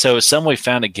 Yeah. So some we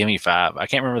found at Gimme 5. I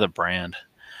can't remember the brand,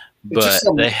 but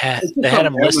they had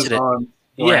them listed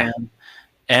at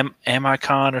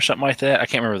Amicon or something like that. I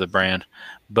can't remember the brand,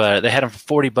 but they had them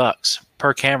for $40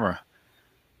 per camera.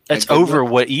 That's over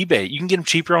what eBay. You can get them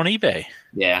cheaper on eBay.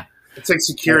 Yeah, it's like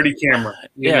security camera.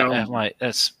 You know? I'm like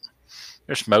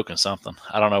they're smoking something.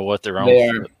 I don't know what they're on. They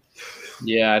are.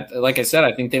 Yeah, like I said,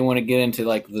 I think they want to get into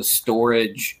like the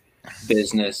storage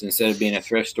business instead of being a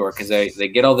thrift store because they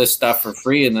get all this stuff for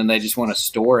free and then they just want to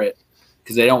store it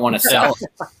because they don't want to sell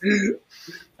it.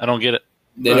 I don't get it.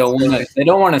 They don't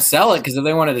want to sell it because if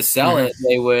they wanted to sell it,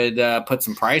 they would put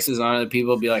some prices on it. And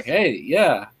people would be like, "Hey,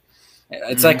 yeah."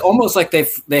 It's like almost like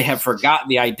they have forgotten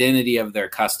the identity of their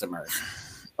customers.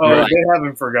 Oh, they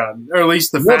haven't forgotten, or at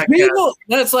least the fact people.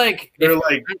 That's like they're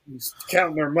like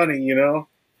counting their money.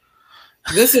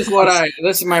 This is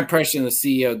my impression of the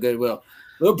CEO of Goodwill.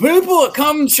 The people that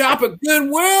come and shop at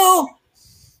Goodwill,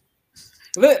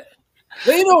 they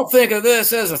don't think of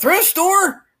this as a thrift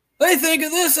store. They think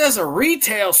of this as a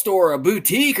retail store, a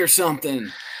boutique or something.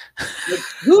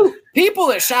 Like, people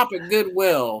that shop at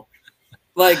Goodwill,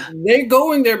 like they're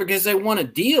going there because they want a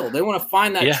deal. They want to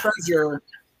find that treasure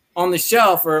on the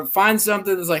shelf or find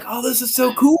something that's like, oh, this is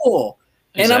so cool.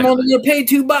 And I'm only going to pay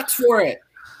 $2 for it.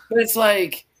 But it's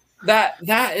like that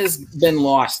has been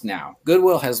lost now.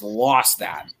 Goodwill has lost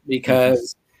that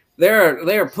because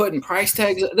they're putting price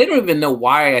tags. They don't even know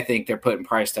why I think they're putting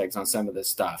price tags on some of this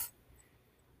stuff.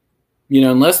 You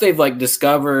know, unless they've like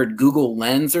discovered Google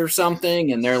Lens or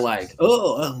something, and they're like,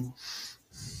 "Oh,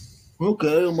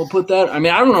 okay, I'm gonna put that." I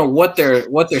mean, I don't know what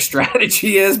their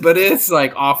strategy is, but it's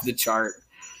like off the chart.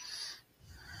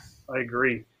 I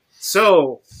agree.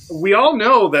 So we all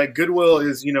know that Goodwill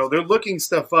is, you know, they're looking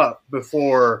stuff up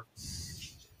before,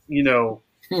 you know,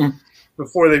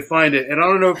 before they find it. And I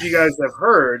don't know if you guys have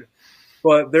heard,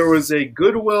 but there was a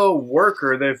Goodwill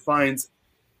worker that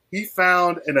he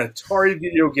found an Atari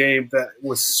video game that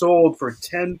was sold for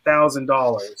 $10,000.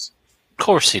 Of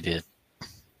course he did.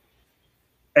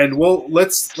 And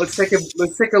let's take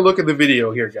a look at the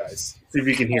video here, guys. See if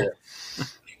you can hear it.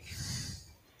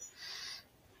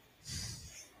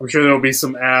 I'm sure there'll be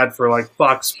some ad for like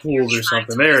Fox Pools or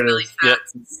something. There it is. Yep.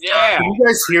 Yeah. Can you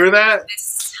guys hear that?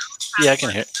 Yeah, I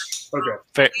can hear it.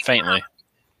 Okay. Faintly.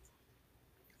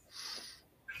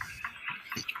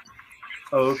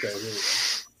 Oh, okay. Here we go.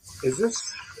 Is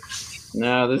this?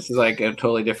 No, this is like a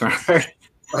totally different.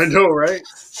 I know, right?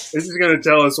 This is going to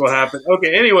tell us what happened.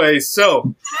 Okay. Anyway,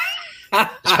 so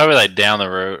It's probably like down the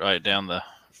road, right down the.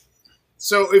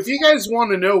 So if you guys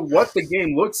want to know what the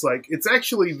game looks like, it's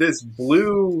actually this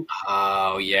blue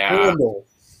handle.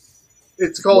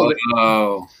 It's called.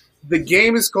 The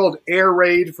game is called Air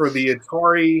Raid for the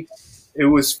Atari. It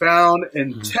was found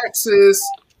in Texas.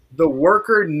 The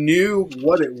worker knew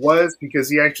what it was because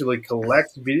he actually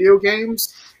collects video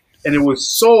games, and it was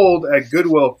sold at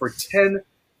Goodwill for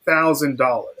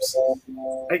 $10,000.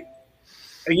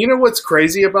 And you know what's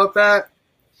crazy about that?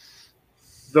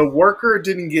 The worker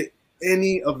didn't get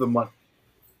any of the money.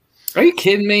 Are you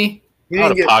kidding me? He I didn't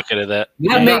would have pocketed that.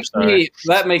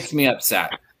 That makes me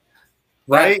upset.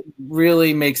 Right? That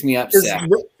really makes me upset.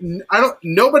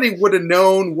 Nobody would have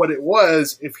known what it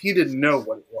was if he didn't know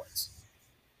what it was.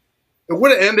 It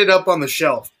would have ended up on the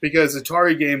shelf because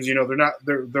Atari games, you know,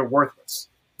 they're worthless.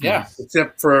 Yeah.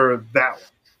 Except for that one.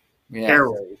 Yeah. Air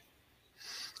Raid.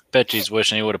 Bet he's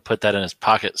wishing he would have put that in his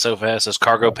pocket so fast. Those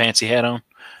cargo pants he had on.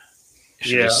 He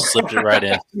should have just slipped it right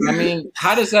in. I mean,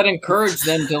 how does that encourage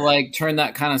them to like turn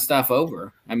that kind of stuff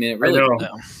over? I mean, it really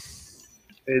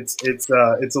it's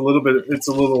a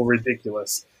little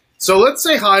ridiculous. So let's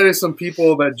say hi to some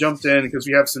people that jumped in because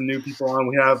we have some new people on.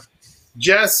 We have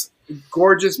Jess,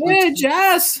 gorgeous. Yeah,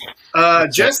 Jess.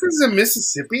 Jess is in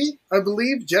Mississippi, I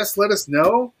believe. Jess let us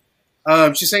know.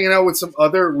 She's hanging out with some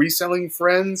other reselling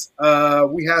friends.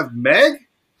 We have Meg.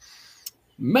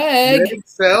 Meg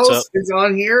Sells is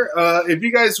on here. If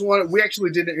you guys want, we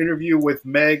actually did an interview with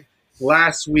Meg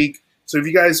last week. So if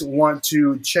you guys want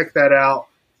to check that out,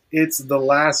 it's the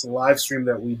last live stream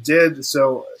that we did.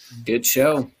 So good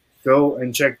show. Go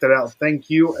and check that out. Thank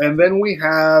you. And then we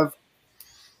have,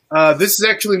 this is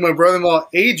actually my brother-in-law,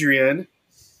 Adrian.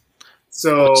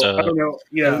 So I don't know.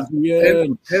 Yeah.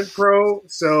 Pen Pro.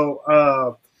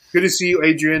 So good to see you,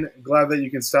 Adrian. Glad that you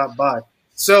can stop by.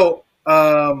 So,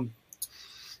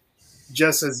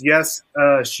 Jess says, yes,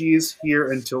 she's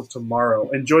here until tomorrow.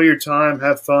 Enjoy your time.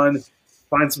 Have fun.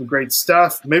 Find some great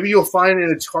stuff. Maybe you'll find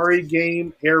an Atari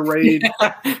game, Air Raid.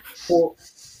 Do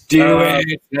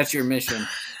it. That's your mission.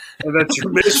 That's your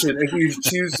mission if you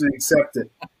choose to accept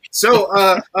it.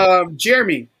 So,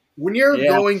 Jeremy, when you're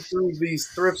going through these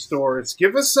thrift stores,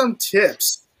 give us some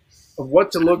tips of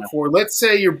what to look for. Let's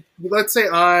say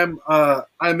I'm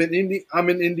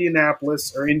in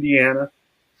Indianapolis or Indiana.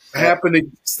 I happen to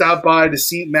stop by to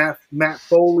see Matt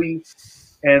Foley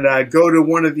and go to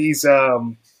one of these,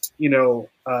 Good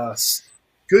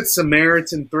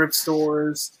Samaritan thrift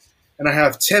stores, and I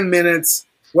have 10 minutes.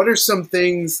 What are some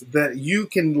things that you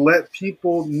can let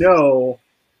people know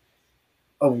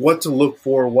of what to look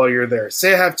for while you're there?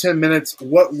 Say I have 10 minutes.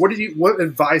 What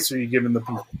advice are you giving the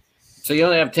people? So you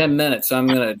only have 10 minutes. So I'm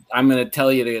gonna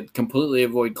tell you to completely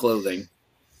avoid clothing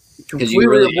because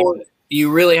you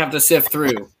really have to sift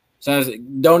through. So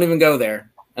don't even go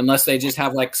there unless they just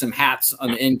have like some hats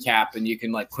on the end cap and you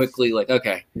can like quickly like,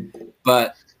 okay.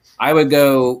 But I would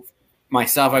go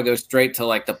myself. I go straight to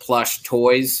like the plush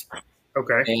toys.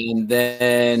 Okay. And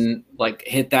then like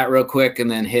hit that real quick and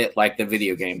then hit like the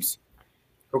video games.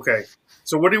 Okay.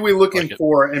 So what are we looking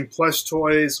for in plush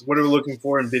toys? What are we looking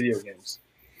for in video games?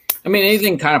 I mean,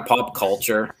 anything kind of pop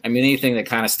culture. I mean, anything that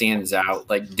kind of stands out,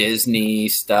 like Disney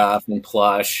stuff and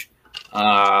plush.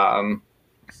 I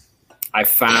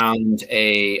found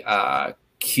a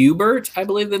Q*bert, I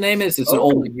believe the name is. It's an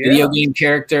old video game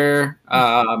character.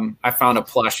 I found a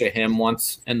plush of him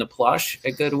once in the plush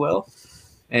at Goodwill,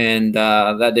 and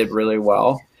that did really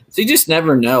well. So you just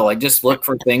never know. Like, just look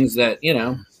for things that, you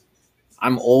know,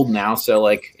 I'm old now. So,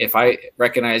 like, if I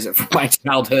recognize it from my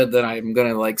childhood, then I'm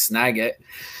going to, like, snag it.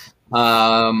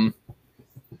 You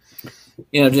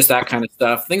know, just that kind of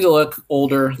stuff. Things that look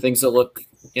older, things that look,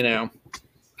 you know,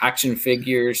 action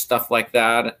figures, stuff like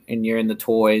that, and you're in the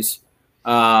toys.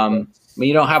 I mean,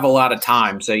 you don't have a lot of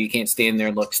time, so you can't stand there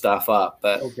and look stuff up.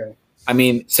 But, I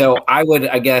mean, so I would,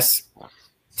 I guess,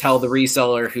 tell the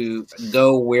reseller who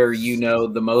go where you know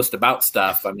the most about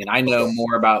stuff. I mean, I know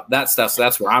more about that stuff, so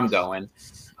that's where I'm going.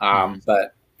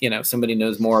 But, you know, if somebody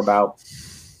knows more about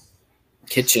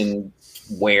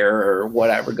kitchenware or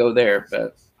whatever, go there.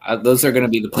 But those are going to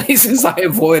be the places I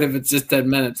avoid if it's just 10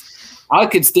 minutes. I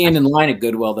could stand in line at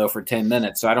Goodwill, though, for 10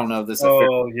 minutes, so I don't know if this is yeah,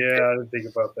 I didn't think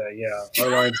about that. Yeah,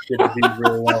 our lines could be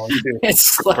really long, too.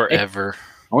 It's like, Forever.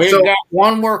 We've got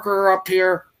one worker up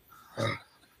here.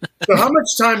 So how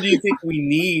much time do you think we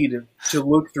need to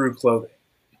look through clothing?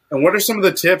 And what are some of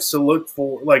the tips to look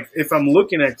for? Like, if I'm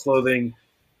looking at clothing,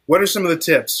 what are some of the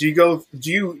tips? Do you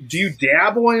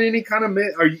dabble in any kind of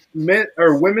men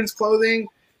or women's clothing,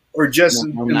 or just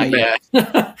not yet?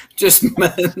 Just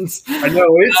men's. I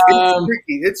know it's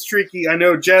tricky. It's tricky. I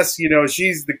know Jess. You know,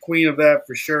 she's the queen of that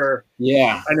for sure.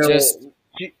 Yeah, I know.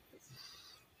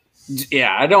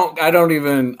 Yeah, I don't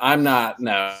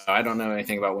know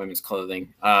anything about women's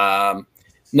clothing. No,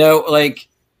 like,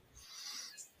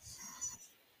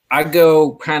 I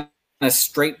go kind of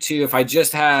straight to, if I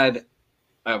just had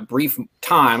a brief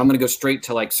time, I'm going to go straight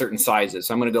to like certain sizes.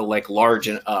 So I'm going to go like large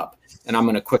and up, and I'm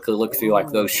going to quickly look through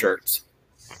like those shirts.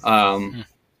 And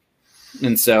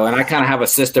I kind of have a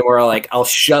system where like I'll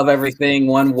shove everything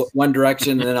one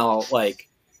direction, and then I'll like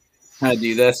kind of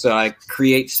do this, so I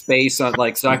create space on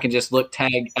like, so I can just look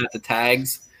at the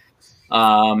tags,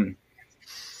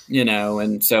 you know,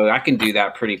 and so I can do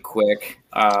that pretty quick.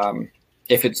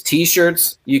 If it's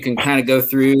t-shirts, you can kind of go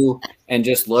through and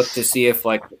just look to see if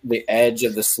like the edge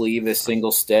of the sleeve is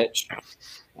single stitch,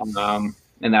 and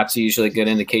that's usually a good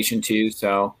indication too.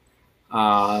 So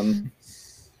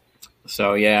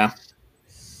yeah,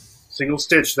 single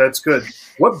stitch, that's good.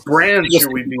 What brands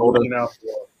should we be looking out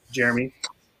for, Jeremy?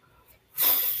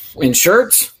 In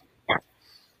shirts,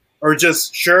 or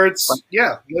just shirts?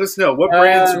 Yeah, let us know what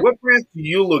brands. What brands do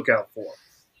you look out for?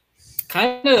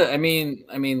 Kind of. I mean,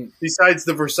 besides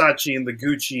the Versace and the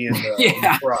Gucci and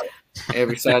the Prada. Yeah,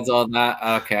 besides all that,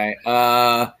 okay.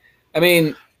 I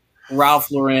mean, Ralph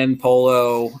Lauren,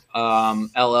 Polo,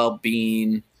 LL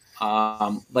Bean,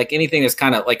 like anything that's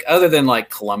kind of like, other than like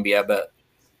Columbia, but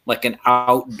like an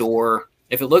outdoor.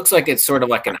 If it looks like it's sort of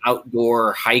like an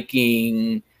outdoor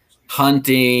hiking,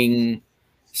 hunting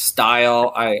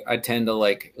style, I tend to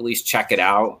like at least check it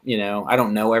out. You know, I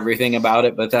don't know everything about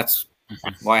it, but that's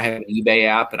why I have an eBay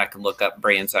app, and I can look up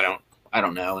brands I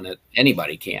don't know, and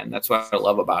anybody can. That's what I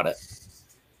love about it.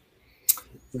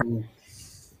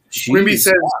 Ruby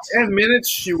says 10 minutes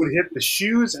she would hit the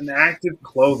shoes and active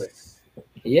clothing.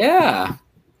 Yeah,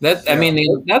 I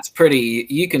mean, that's pretty.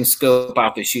 You can scope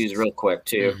out the shoes real quick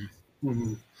too.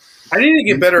 I need to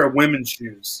get better at women's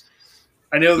shoes.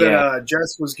 I know that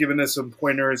Jess was giving us some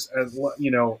pointers. As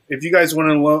you know, if you guys want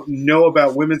to know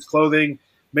about women's clothing,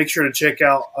 make sure to check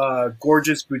out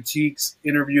Gorgeous Boutique's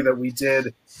interview that we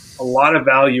did. A lot of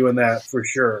value in that for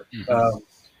sure.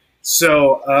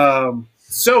 So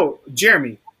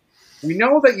Jeremy, we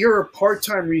know that you're a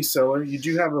part-time reseller. You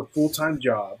do have a full-time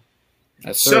job.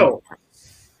 So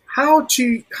how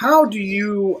do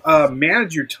you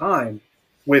manage your time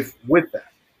with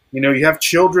that? You know, you have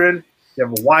children, you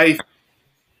have a wife,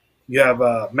 you have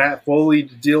Matt Foley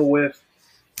to deal with.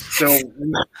 So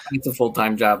it's a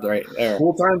full-time job right there.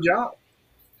 Full-time job.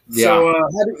 Yeah. So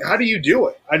how do you do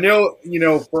it? I know, you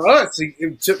know, for us,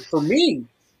 for me,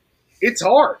 it's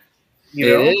hard. You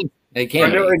know, it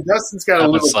can. I know, and Dustin's got a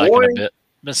I've little boy.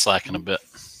 Been slacking a bit.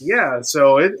 Yeah,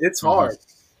 so it's hard.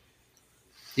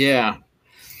 Yeah.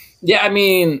 I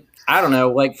mean, I don't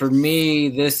know. Like for me,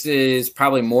 this is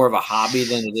probably more of a hobby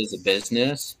than it is a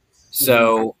business.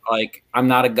 So like, I'm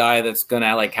not a guy that's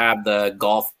gonna like have the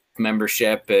golf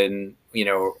membership and, you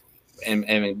know,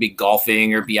 and be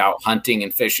golfing or be out hunting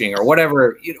and fishing or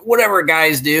whatever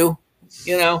guys do,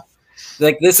 you know,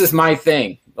 like this is my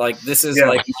thing. Like this is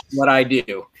like what I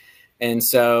do. And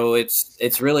so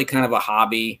it's really kind of a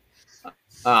hobby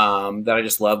that I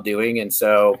just love doing. And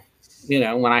so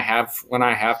when I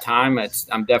have time,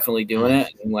 I'm definitely doing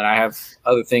it. And when I have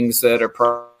other things that are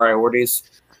priorities,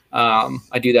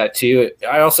 I do that too.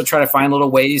 I also try to find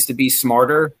little ways to be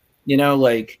smarter.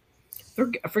 Like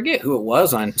I forget who it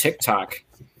was on TikTok.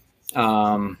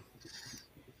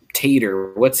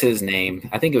 Tater, what's his name?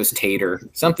 I think it was Tater.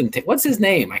 Something. What's his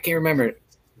name? I can't remember.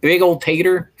 Big old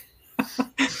Tater.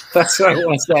 That's what I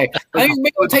want to say. I think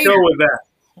big old Let's Tater. go with that.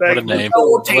 What a name!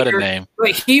 What a name!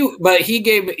 But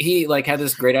he like had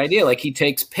this great idea. Like he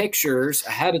takes pictures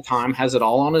ahead of time, has it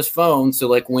all on his phone. So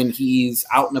like when he's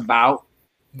out and about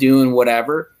doing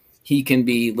whatever, he can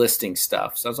be listing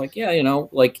stuff. So I was like, yeah,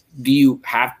 like, do you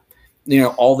have,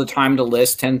 all the time to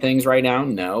list 10 things right now?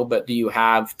 No, but do you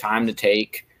have time to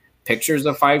take pictures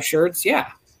of 5 shirts?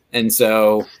 Yeah. And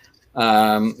so,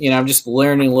 I'm just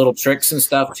learning little tricks and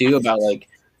stuff too about like,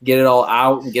 get it all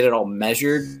out and get it all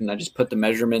measured. And I just put the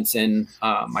measurements in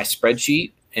my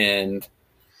spreadsheet. And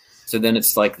so then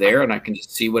it's like there and I can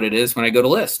just see what it is when I go to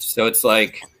list. So it's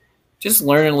like just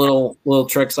learning little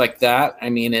tricks like that. I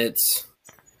mean, it's,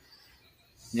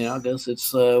 I guess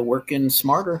it's working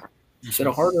smarter instead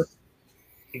of harder.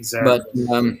 Exactly.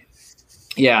 But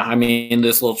yeah, I mean,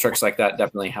 just little tricks like that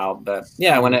definitely help. But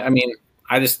yeah,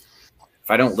 if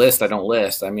I don't list, I don't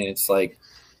list. I mean, it's like,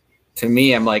 to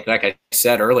me, I'm like I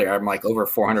said earlier, I'm like over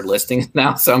 400 listings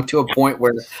now. So I'm to a point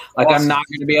where like, awesome. I'm not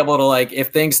going to be able to like,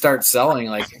 if things start selling,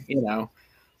 like,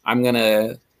 I'm going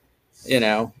to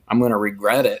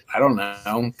regret it. I don't know.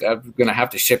 I'm going to have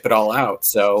to ship it all out.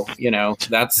 So,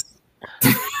 that's,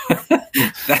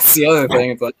 that's the other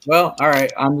thing. It's like, well, all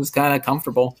right. I'm just kind of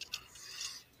comfortable.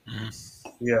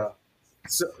 Yeah.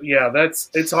 So yeah,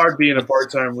 it's hard being a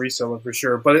part-time reseller for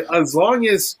sure. But as long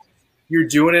as you're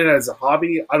doing it as a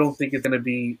hobby, I don't think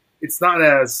it's not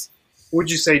as, would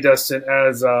you say, Dustin,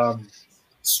 as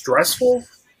stressful?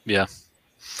 Yeah.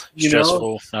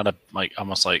 Stressful, not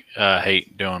almost like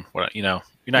hate doing what, you're not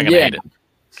going to hate it.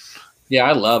 Yeah,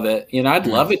 I love it. I'd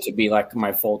love it to be like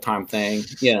my full-time thing,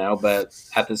 but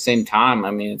at the same time,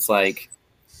 I mean, it's like,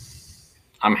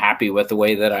 I'm happy with the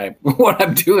way that what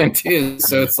I'm doing too.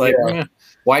 So it's like,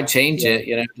 why change it?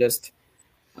 Just,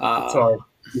 it's hard.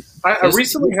 I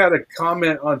recently had a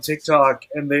comment on TikTok,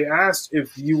 and they asked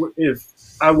if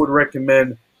I would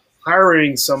recommend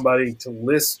hiring somebody to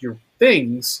list your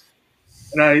things.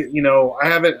 And I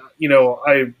haven't,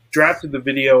 I drafted the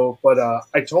video, but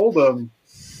I told them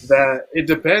that it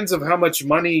depends of how much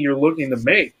money you're looking to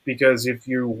make. Because if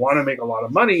you want to make a lot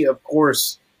of money, of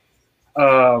course,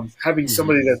 having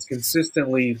somebody that's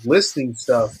consistently listing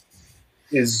stuff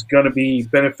is going to be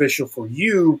beneficial for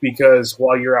you, because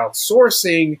while you're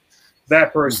outsourcing,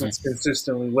 that person's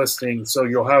consistently listing. So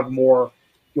you'll have more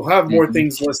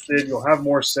things listed, you'll have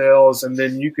more sales, and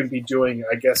then you can be doing,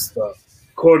 I guess, the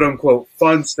quote unquote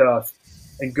fun stuff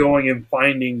and going and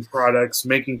finding products,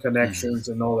 making connections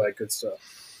and all that good stuff.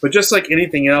 But just like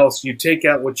anything else, you take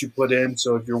out what you put in.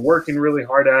 So if you're working really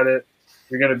hard at it,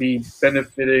 you're going to be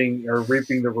benefiting or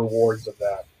reaping the rewards of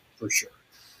that for sure.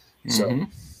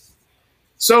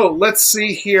 So let's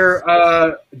see here.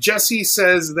 Jesse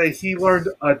says that he learned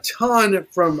a ton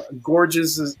from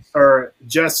Jess's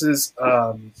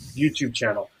YouTube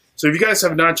channel. So if you guys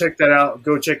have not checked that out,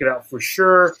 go check it out for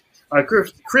sure.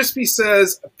 Crispy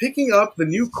says, picking up the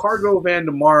new cargo van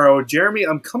tomorrow. Jeremy,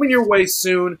 I'm coming your way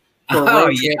soon. For a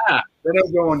road trip. Then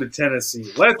I'm going to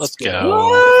Tennessee. Let's go.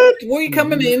 What? Were you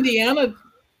coming to Indiana?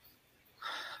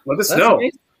 Let us know.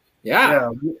 Amazing. Yeah.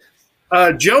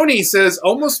 Joni says,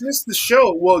 almost missed the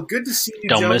show. Well, good to see you,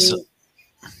 Don't Joni. miss it.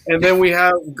 And then we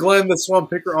have Glenn, the Swamp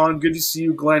Picker, on. Good to see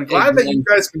you, Glenn. Glad that you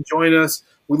guys can join us.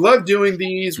 We love doing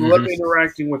these. We love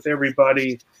interacting with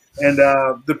everybody. And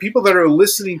the people that are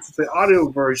listening to the audio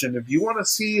version, if you want to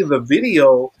see the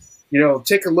video,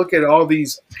 take a look at all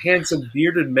these handsome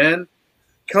bearded men,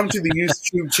 come to the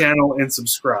YouTube channel and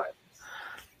subscribe.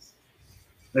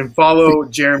 And follow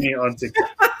Jeremy on TikTok.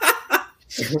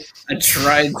 I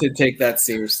tried to take that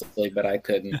seriously, but I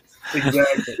couldn't.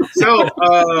 Exactly. So,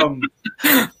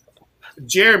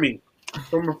 Jeremy,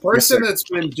 from a person that's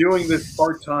been doing this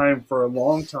part-time for a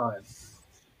long time,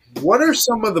 what are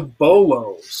some of the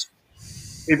BOLOs,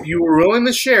 if you were willing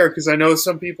to share, because I know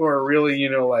some people are really, I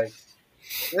don't want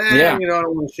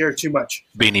to share too much.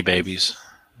 Beanie Babies.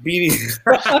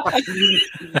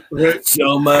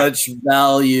 So much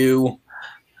value.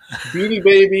 Beanie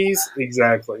Babies,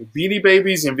 exactly. Beanie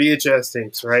Babies and VHS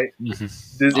tapes, right?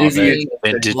 Disney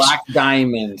Black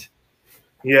Diamond.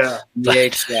 Yeah.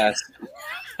 VHS.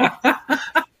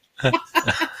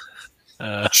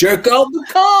 Check out the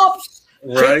cops.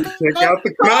 Right? Check out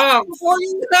the comp. Before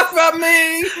you talk about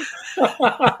me.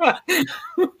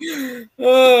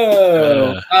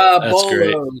 That's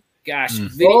great. Bolos. Gosh.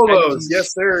 Bolos,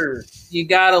 yes, sir. You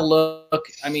gotta look.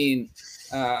 I mean,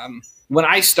 when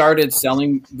I started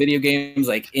selling video games,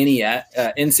 like NES,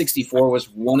 N64 was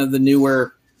one of the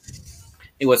newer.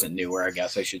 It wasn't newer, I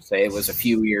guess I should say. It was a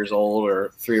few years old,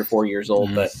 or 3 or 4 years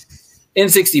old. But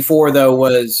N64 though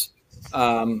was,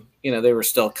 they were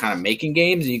still kind of making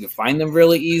games, and you could find them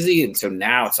really easy. And so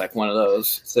now it's like one of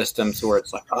those systems where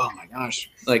it's like, oh my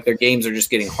gosh, like their games are just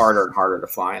getting harder and harder to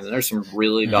find. And there's some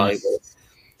really valuable.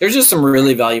 There's just some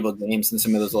really valuable games in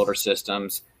some of those older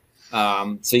systems.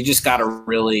 So you just got to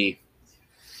really,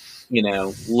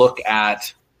 look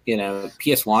at,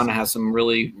 PS1 has some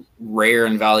really rare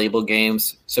and valuable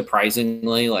games,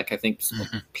 surprisingly. Like I think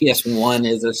PS1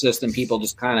 is a system people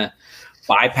just kind of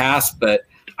bypass. But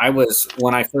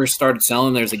when I first started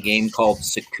selling, there's a game called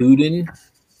Suikoden.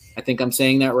 I think I'm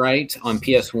saying that right, on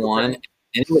PS1. And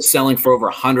it was selling for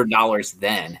over $100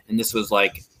 then. And this was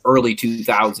like early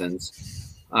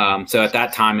 2000s. So at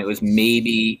that time, it was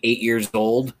maybe 8 years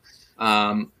old,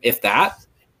 if that.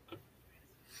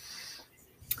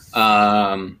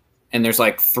 And there's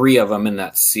like 3 of them in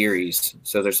that series.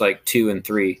 So there's like 2 and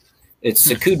 3. It's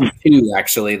Suikoden 2,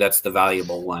 actually. That's the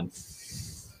valuable one.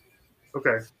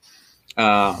 Okay.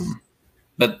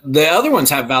 But the other ones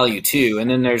have value too.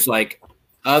 And then there's like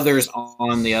others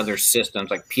on the other systems,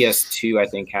 like PS2, I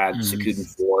think, had Suikoden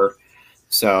 4.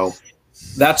 So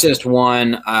that's just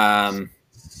one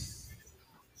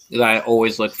that I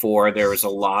always look for. There's a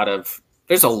lot of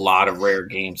rare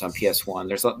games on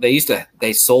PS1.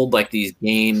 They sold like these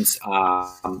games,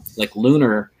 like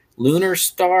Lunar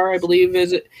Star, I believe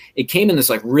is it. It came in this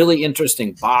like really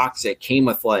interesting box. It came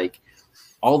with like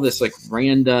all this like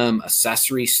random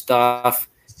accessory stuff.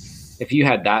 If you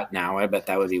had that now, I bet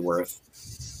that would be worth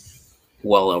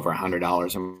well over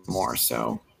 $100 or more.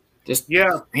 So just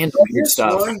random weird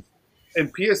stuff.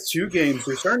 And PS2 games,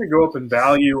 they're starting to go up in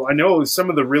value. I know some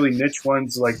of the really niche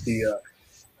ones, like the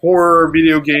horror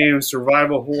video games,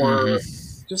 survival horror,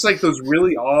 just like those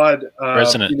really odd.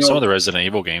 Some of the Resident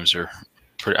Evil games are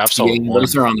pretty. I've sold one.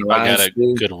 Those are on the rise. I got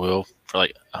a Goodwill for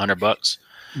like $100.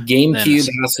 GameCube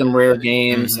has some rare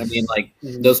games. I mean, like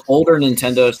those older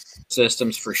Nintendo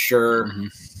systems for sure.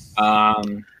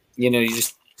 You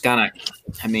just kind of,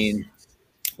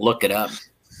 look it up.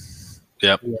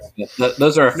 Yep.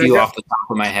 Those are a few off the top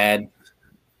of my head.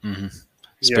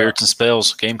 Spirits and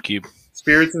Spells, GameCube.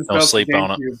 Spirits and Spells. Don't sleep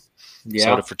on it. Yeah.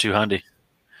 Sold it for $200.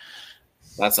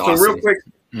 That's awesome. So real quick,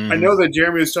 I know that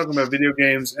Jeremy was talking about video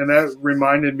games, and that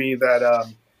reminded me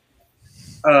that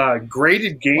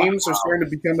graded games are starting to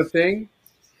become a thing.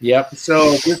 Yep.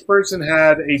 So this person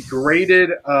had a graded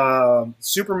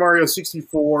Super Mario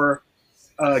 64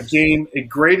 game. It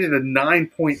graded a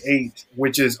 9.8,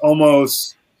 which is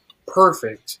almost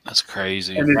perfect. That's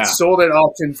crazy. And it's sold at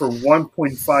auction for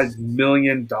 $1.5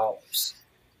 million.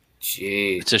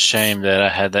 Jeez. It's a shame that I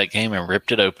had that game and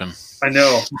ripped it open. I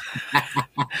know.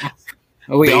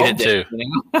 We beat all it did, too.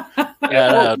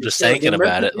 I'm just thinking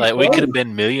about it. Like we could have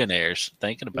been millionaires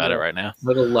thinking about it right now.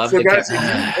 Would have loved So it. guys, if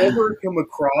you ever come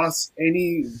across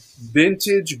any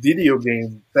vintage video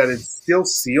game that is still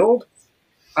sealed,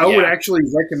 I would actually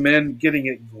recommend getting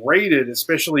it graded,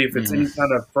 especially if it's any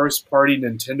kind of first-party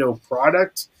Nintendo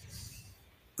product.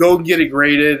 Go and get it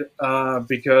graded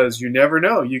because you never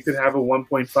know. You could have a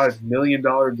 $1.5 million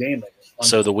game.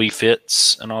 So the Wii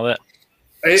Fits and all that?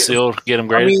 Sealed, get them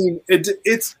graded? I mean,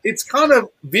 it's kind of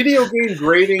video game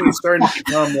grading is starting to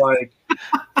become like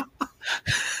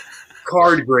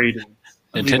card grading.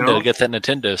 Nintendo, get that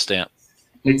Nintendo stamp.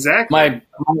 Exactly.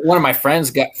 One of my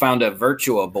friends found a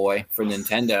Virtua Boy for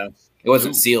Nintendo. It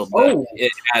wasn't sealed, but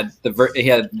it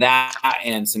had that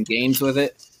and some games with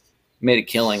it. Made a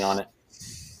killing on it.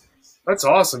 That's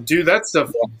awesome, dude. That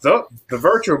stuff, the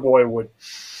Virtua Boy would,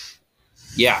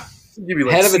 give you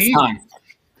like ahead of its time.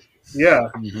 Yeah.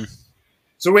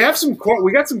 So we got some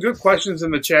good questions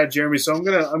in the chat, Jeremy. So I'm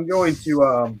going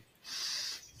to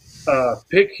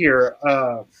pick here.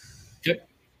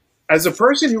 As a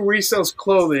person who resells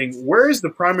clothing, where is the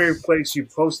primary place you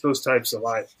post those types of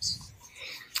items?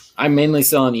 I mainly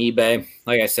sell on eBay.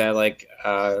 Like I said,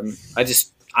 I've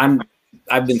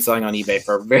been selling on eBay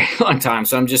for a very long time,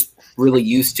 so I'm just really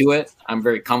used to it. I'm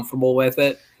very comfortable with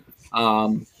it.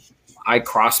 I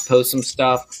cross post some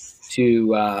stuff to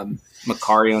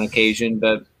Mercari on occasion,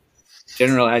 but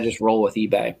generally I just roll with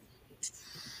eBay.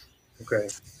 Okay.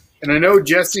 And I know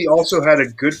Jesse also had a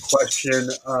good question.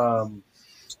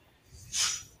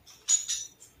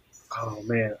 Oh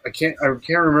man, I can't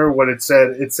remember what it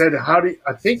said. It said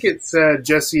I think it said,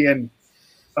 Jesse, and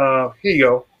Here you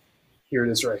go. Here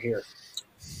it is right here.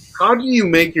 How do you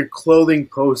make your clothing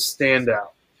post stand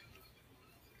out?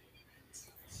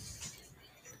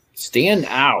 Stand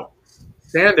out.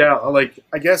 Stand out. Like,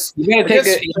 I guess You gotta I guess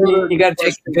take you gotta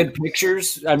take question- good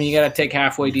pictures. I mean, you gotta take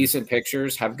halfway decent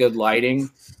pictures, have good lighting.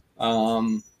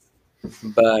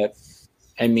 But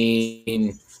I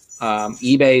mean,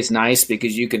 eBay is nice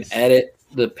because you can edit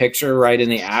the picture right in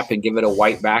the app and give it a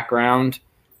white background.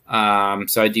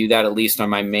 So I do that at least on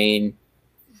my main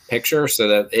picture so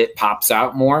that it pops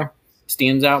out more,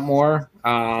 stands out more.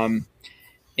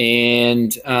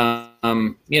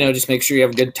 Just make sure you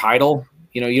have a good title.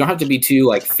 You don't have to be too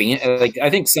like I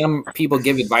think some people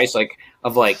give advice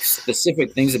of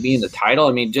specific things to be in the title.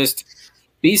 I mean, just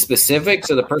be specific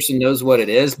so the person knows what it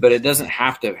is, but it doesn't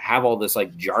have to have all this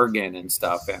like jargon and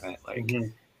stuff in it. Like,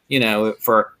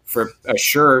 for a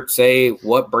shirt, say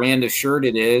what brand of shirt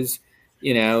it is,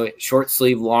 short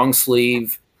sleeve, long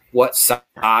sleeve, what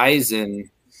size, and,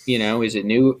 is it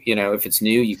new? If it's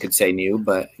new, you could say new,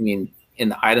 but I mean, in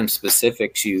the item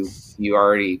specifics, you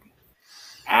already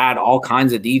add all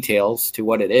kinds of details to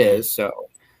what it is. So,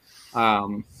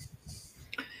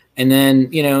 and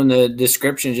then, in the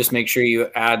description, just make sure you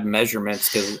add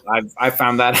measurements, because I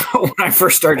found that out when I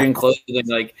first started in clothing.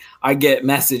 Like, I get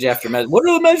message after message. What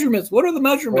are the measurements? What are the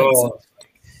measurements? Oh.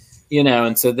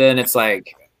 And so then it's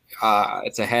like,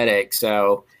 it's a headache.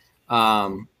 So,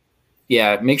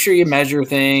 make sure you measure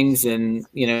things and,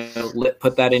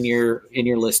 put that in your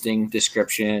listing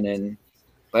description.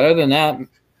 But other than that,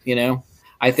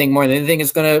 I think more than anything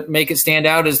is going to make it stand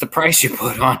out is the price you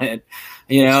put on it.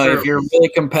 If you're really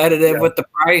competitive with the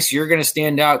price, you're going to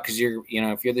stand out because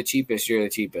if you're the cheapest, you're the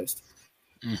cheapest.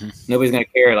 Mm-hmm. Nobody's going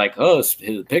to care like, oh, his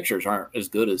pictures aren't as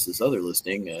good as this other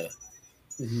listing.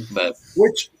 But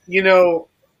which,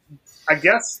 I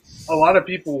guess a lot of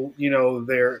people,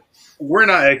 we're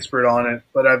not expert on it,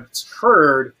 but I've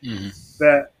heard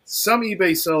that some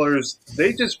eBay sellers,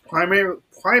 they just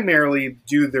primarily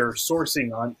do their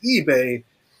sourcing on eBay,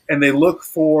 and they look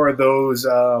for those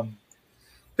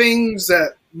things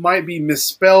that might be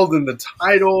misspelled in the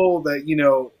title that,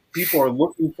 people are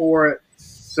looking for it.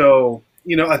 So,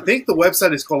 I think the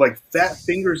website is called like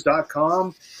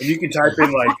fatfingers.com, and you can type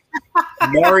in like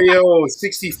Mario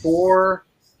 64,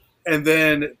 and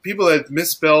then people that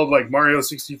misspelled like Mario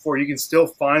 64, you can still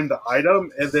find the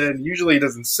item, and then usually it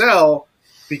doesn't sell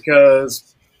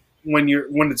because when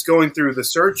it's going through the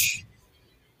search,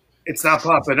 it's not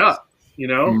popping up,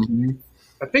 Mm-hmm.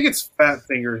 I think it's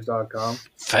fatfingers.com.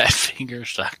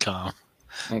 Fatfingers.com.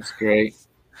 That's great.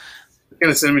 It's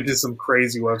going to send me to some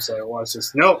crazy website. Watch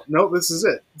this. Nope, this is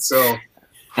it. So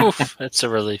Oof, that's a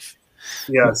relief.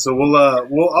 yeah, so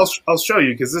I'll show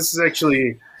you, because this is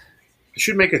actually, I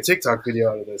should make a TikTok video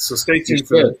out of this. So stay tuned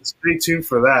for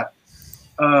that.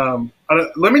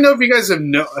 Let me know if you guys have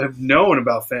known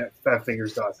about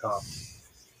fatfingers.com.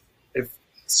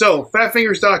 So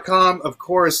fatfingers.com, of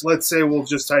course, let's say we'll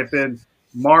just type in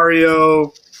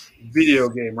Mario video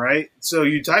game, right? So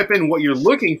you type in what you're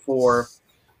looking for,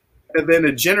 and then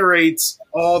it generates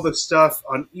all the stuff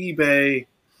on eBay.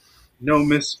 No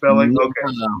misspelling.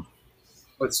 Okay,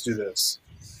 let's do this.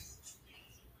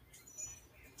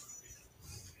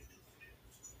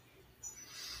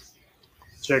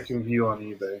 Check and view on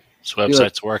eBay. This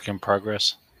website's work in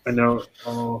progress. I know.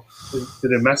 Oh,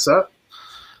 did it mess up?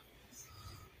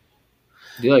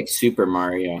 Do you like Super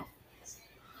Mario?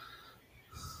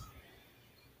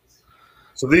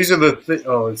 So these are the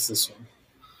oh, it's this one.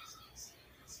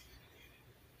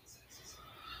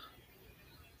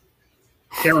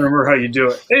 Can't remember how you do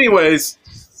it. Anyways,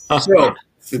 so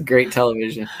It's a great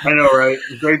television. I know, right?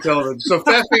 Great television. So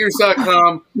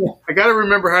fatfingers.com, I got to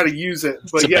remember how to use it.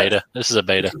 But It's a beta. This is a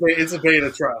beta. It's a beta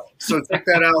trial. So check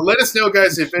that out. Let us know,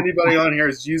 guys, if anybody on here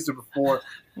has used it before.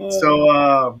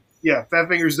 So,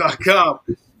 fatfingers.com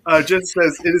just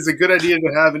says, it is a good idea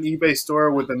to have an eBay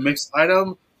store with a mixed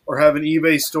item or have an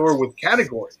eBay store with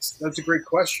categories. That's a great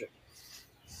question.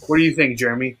 What do you think,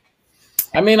 Jeremy?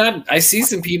 I mean, I see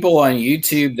some people on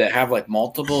YouTube that have like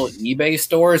multiple eBay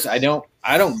stores. I don't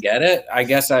get it. I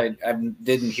guess I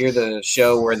didn't hear the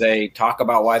show where they talk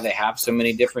about why they have so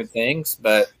many different things,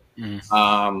 but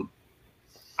I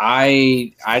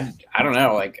don't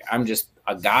know. Like, I'm just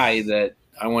a guy that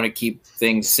I want to keep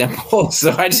things simple,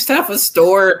 so I just have a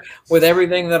store with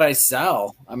everything that I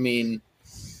sell. I mean,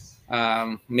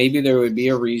 maybe there would be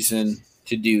a reason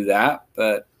to do that,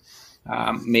 but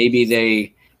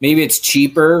maybe it's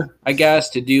cheaper, I guess,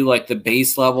 to do like the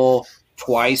base level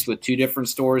twice with two different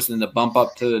stores and then to bump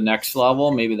up to the next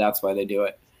level. Maybe that's why they do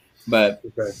it. But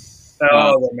okay.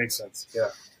 That makes sense. Yeah.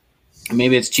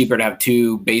 maybe it's cheaper to have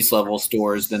 2 base level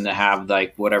stores than to have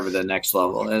like whatever the next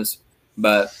level is.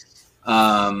 But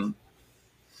a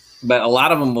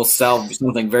lot of them will sell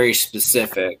something very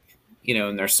specific, you know,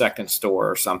 in their second store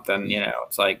or something. You know,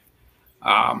 it's like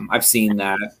I've seen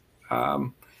that.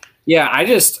 Yeah,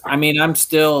 I mean, I'm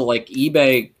still like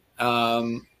eBay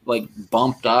like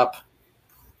bumped up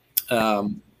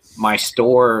my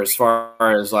store as far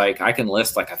as like I can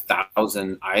list like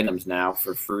 1,000 items now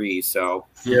for free. So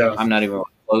Yeah. I'm not even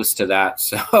close to that.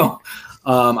 So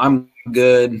I'm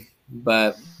good,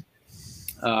 but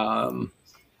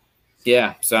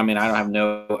yeah. So I mean, I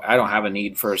don't have a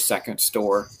need for a second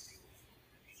store.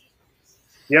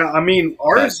 Yeah, I mean,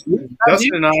 ours,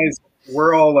 Dustin and I,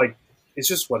 we're all like, it's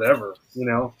just whatever, you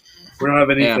know. We don't have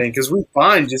anything because we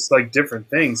find just like different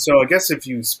things. So I guess if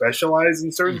you specialize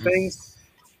in certain things,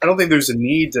 I don't think there's a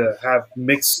need to have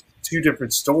mixed 2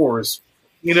 different stores.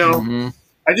 You know,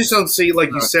 I just don't see,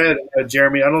 like you said,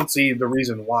 Jeremy, I don't see the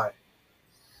reason why.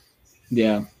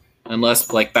 Yeah,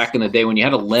 unless like back in the day when you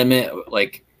had a limit,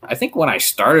 like I think when I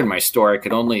started my store, I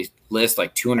could only list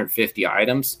like 250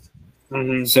 items.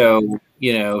 So,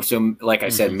 you know, so like I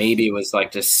said, maybe it was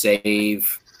like to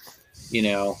save, you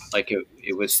know, like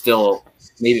it was still,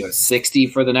 maybe it was 60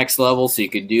 for the next level. So you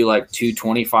could do like $2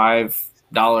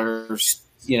 $25,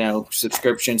 you know,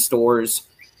 subscription stores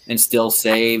and still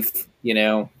save, you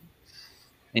know,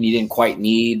 and you didn't quite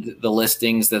need the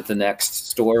listings that the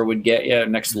next store would get you,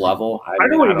 next level. I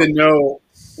don't even know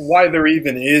why there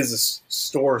even is a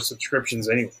store subscriptions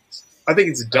anyways. I think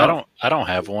it's dumb. I don't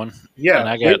have one. Yeah. And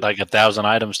I got like 1,000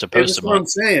 items to post That's a what I'm month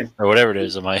saying. or whatever it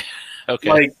is. I'm like,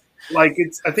 okay. Like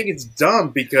I think it's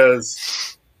dumb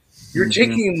because you're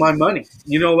taking my money.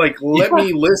 You know, like let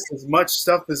me list as much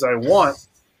stuff as I want,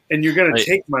 and you're going to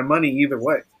take my money either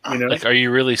way. You know, like, are you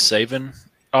really saving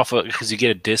off of, because you get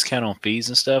a discount on fees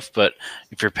and stuff? But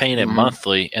if you're paying it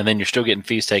monthly and then you're still getting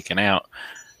fees taken out,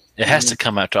 it has to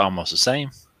come out to almost the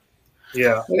same.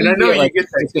 Yeah, and I know you get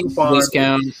that coupon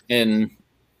discount and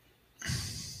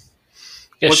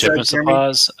shipping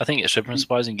supplies. I think at shipping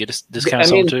supplies you can get discounts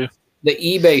on too. The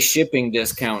eBay shipping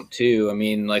discount too. I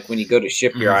mean, like when you go to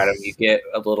ship your item, you get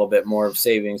a little bit more of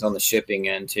savings on the shipping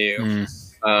end too.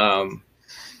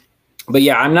 But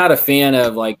yeah, I'm not a fan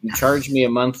of like you charge me a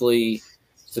monthly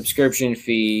subscription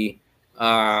fee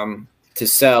to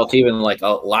sell, to even like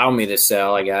allow me to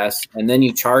sell, I guess, and then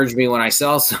you charge me when I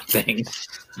sell something.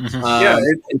 Yeah,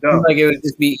 it seems like it would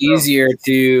just be easier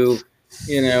to,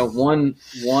 you know, one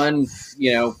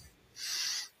you know,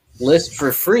 list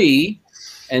for free,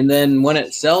 and then when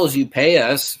it sells, you pay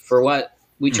us for what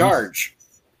we charge.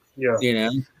 Yeah, you know,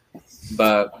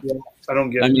 but I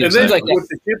don't get it. I mean, And then like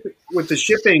with the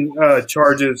shipping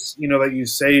charges, you know, that you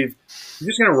save, you're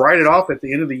just going to write it off at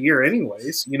the end of the year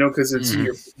anyways, you know, because it's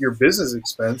your business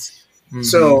expense.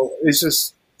 So it's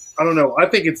just, I don't know. I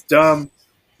think it's dumb.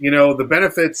 You know, the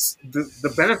benefits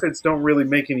don't really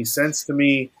make any sense to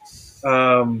me.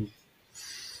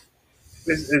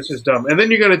 It's just dumb. And then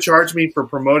you're going to charge me for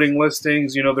promoting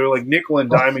listings. You know, they're like nickel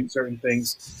and diming certain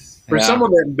things. For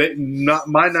someone that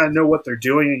might not know what they're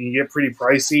doing, it can get pretty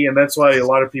pricey. And that's why a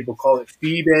lot of people call it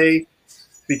fee day,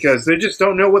 because they just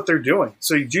don't know what they're doing.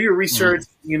 So you do your research,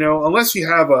 you know, unless you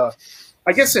have I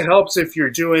guess it helps if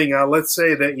you're doing, let's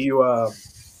say that you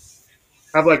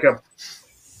have like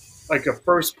a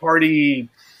first party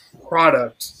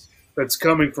product that's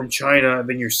coming from China, and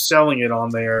then you're selling it on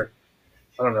their,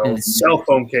 I don't know, cell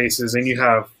phone cases, and you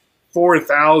have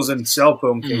 4,000 cell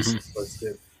phone cases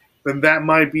listed. Then that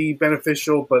might be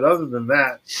beneficial, but other than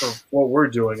that, for what we're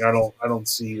doing, I don't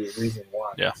see a reason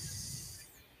why. Yeah.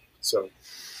 So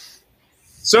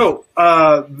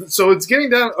it's getting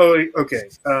down. Oh, okay.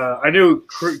 I knew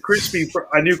Crispy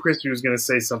was going to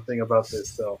say something about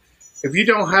this though. If you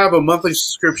don't have a monthly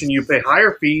subscription, you pay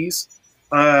higher fees.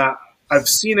 I've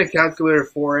seen a calculator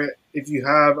for it. If you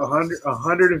have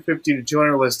 150 to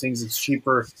 200 listings, it's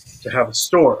cheaper to have a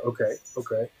store. Okay.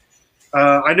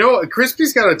 I know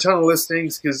Crispy's got a ton of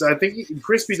listings because I think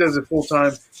Crispy does it full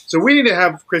time. So we need to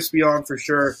have Crispy on for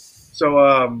sure.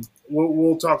 So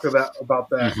we'll talk about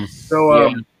that.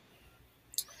 So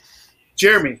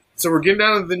Jeremy, so we're getting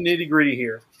down to the nitty gritty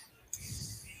here.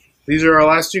 These are our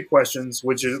last 2 questions,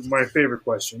 which are my favorite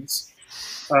questions.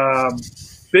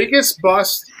 Biggest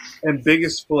bust and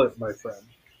biggest flip, my friend.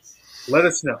 Let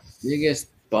us know. Biggest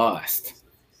bust.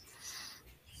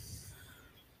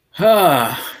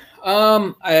 I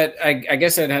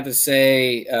guess I'd have to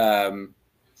say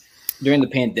during the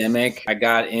pandemic, I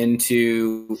got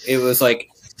into, it was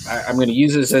like, I'm going to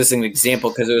use this as an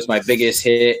example because it was my biggest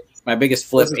hit, my biggest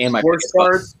flip, and my biggest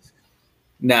bust.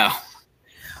 No.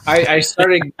 I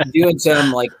started doing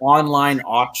some like online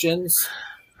auctions,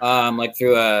 like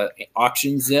through a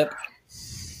auction zip.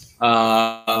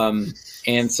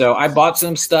 And so I bought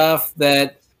some stuff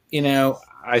that,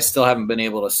 I still haven't been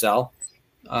able to sell.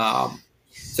 So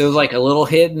it was like a little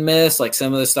hit and miss, like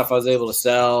some of the stuff I was able to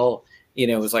sell,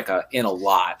 it was like in a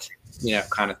lot,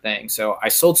 kind of thing. So I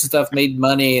sold some stuff, made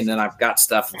money, and then I've got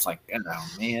stuff. It's like, oh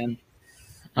man,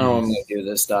 I don't know what I'm going to do with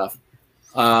this stuff.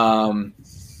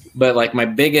 But like my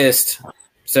biggest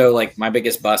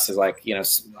bust is like,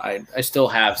 I still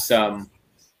have some.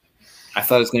 I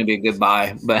thought it was going to be a good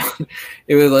buy, but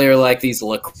they were like these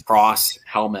lacrosse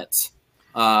helmets,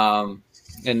 and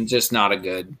just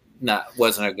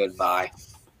wasn't a good buy.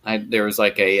 There was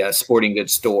like a sporting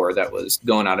goods store that was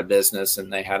going out of business,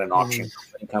 and they had an auction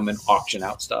company come and auction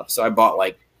out stuff. So I bought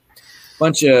like a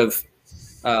bunch of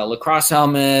lacrosse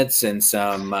helmets and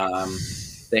some.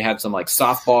 They had some like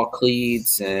softball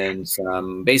cleats and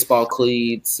some baseball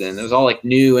cleats, and it was all like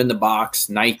new in the box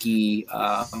Nike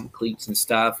cleats and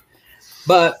stuff.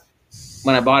 But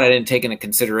when I bought it, I didn't take into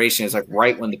consideration it's like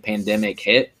right when the pandemic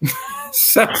hit.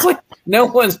 So it's like no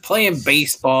one's playing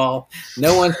baseball,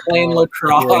 no one's playing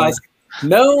lacrosse,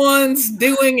 no one's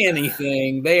doing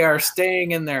anything. They are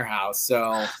staying in their house.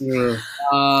 So so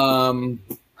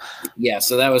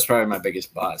that was probably my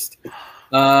biggest bust.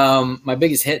 My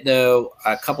biggest hit though,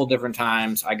 a couple different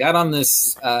times, I got on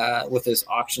this with this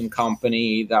auction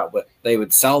company that they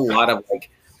would sell a lot of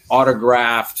like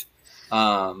autographed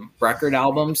record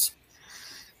albums.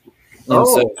 And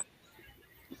so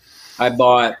I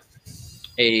bought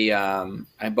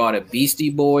a Beastie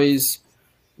Boys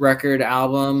record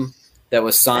album that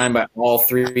was signed by all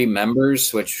three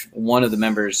members, which one of the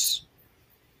members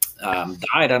died.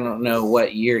 I don't know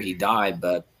what year he died,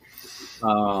 but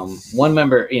one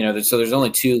member, so there's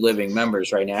only two living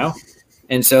members right now.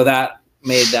 And so that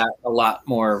made that a lot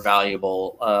more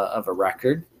valuable of a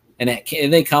record. And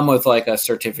they come with like a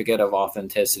certificate of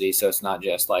authenticity. So it's not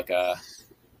just like a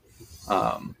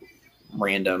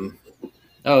random,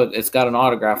 it's got an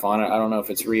autograph on it. I don't know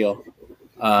if it's real.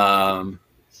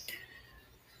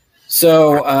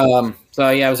 So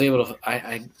yeah, I was able to,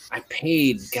 I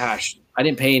paid, gosh, I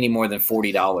didn't pay any more than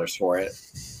 $40 for it.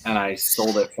 And I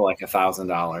sold it for like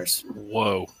 $1,000.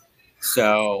 Whoa.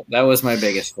 So that was my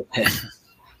biggest hit.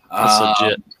 That's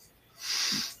legit.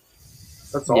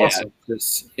 That's awesome. Yeah,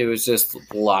 it was just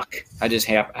luck. I just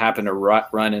happened to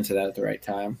run into that at the right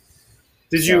time.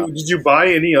 Did you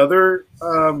buy any other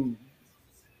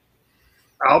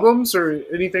albums or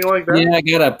anything like that?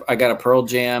 Yeah, I got a Pearl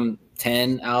Jam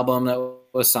 10 album that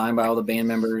was signed by all the band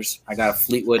members. I got a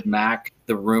Fleetwood Mac,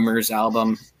 the Rumors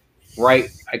album. I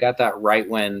got that right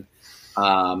when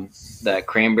the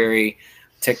Cranberry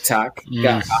TikTok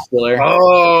got popular.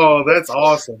 Oh, that's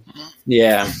awesome.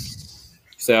 Yeah.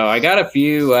 So I got a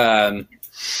few.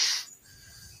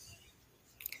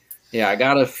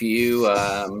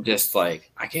 Just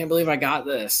like, I can't believe I got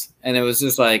this, and it was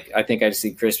just like, I think I just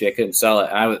see crispy. I couldn't sell it.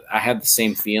 I had the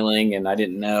same feeling, and I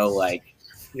didn't know like.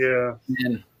 Yeah.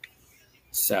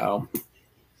 So.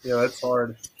 Yeah, that's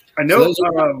hard. I know.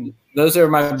 So those are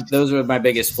my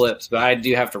biggest flips, but I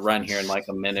do have to run here in like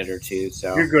a minute or two.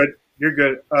 So you're good. You're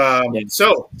good.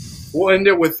 So we'll end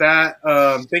it with that.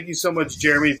 Thank you so much,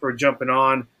 Jeremy, for jumping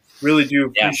on. Really do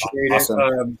appreciate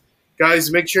it.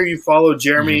 Guys, make sure you follow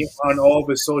Jeremy on all of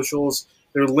his socials.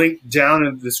 They're linked down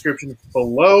in the description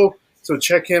below. So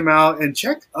check him out and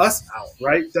check us out,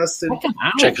 right, Dustin?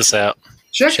 Check us out.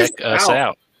 Check us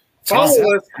out.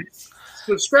 Follow us.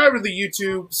 Subscribe to the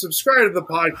YouTube. Subscribe to the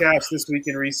podcast This Week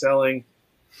in Reselling.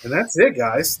 And that's it,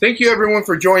 guys. Thank you, everyone,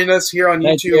 for joining us here on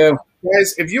YouTube.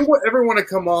 Guys, if you ever want to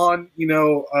come on,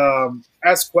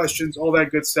 ask questions, all that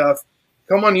good stuff,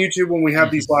 come on YouTube when we have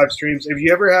these live streams. If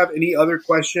you ever have any other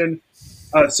question,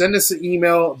 send us an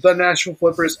email,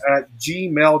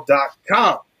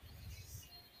 thenationalflippers@gmail.com.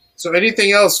 So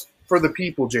anything else for the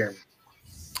people, Jeremy?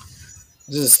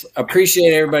 Just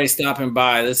appreciate everybody stopping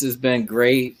by. This has been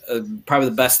great. Probably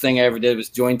the best thing I ever did was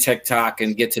join TikTok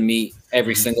and get to meet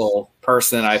every single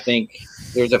person. I think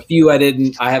there's a few I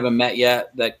haven't met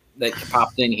yet that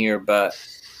popped in here, but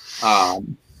that's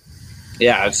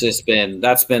been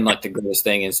like the greatest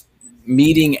thing is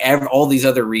meeting all these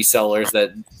other resellers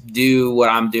that do what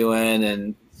I'm doing,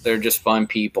 and they're just fun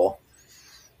people.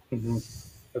 Mm-hmm.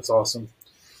 That's awesome.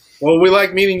 Well, we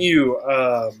like meeting you,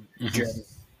 Jeremy.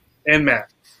 And Matt.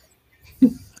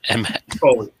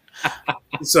 Totally.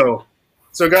 So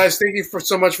guys, thank you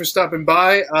so much for stopping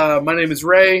by. My name is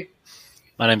Ray.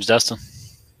 My name is Dustin.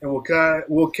 And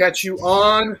we'll catch you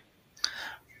on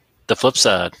the flip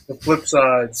side.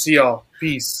 See y'all.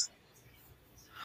 Peace.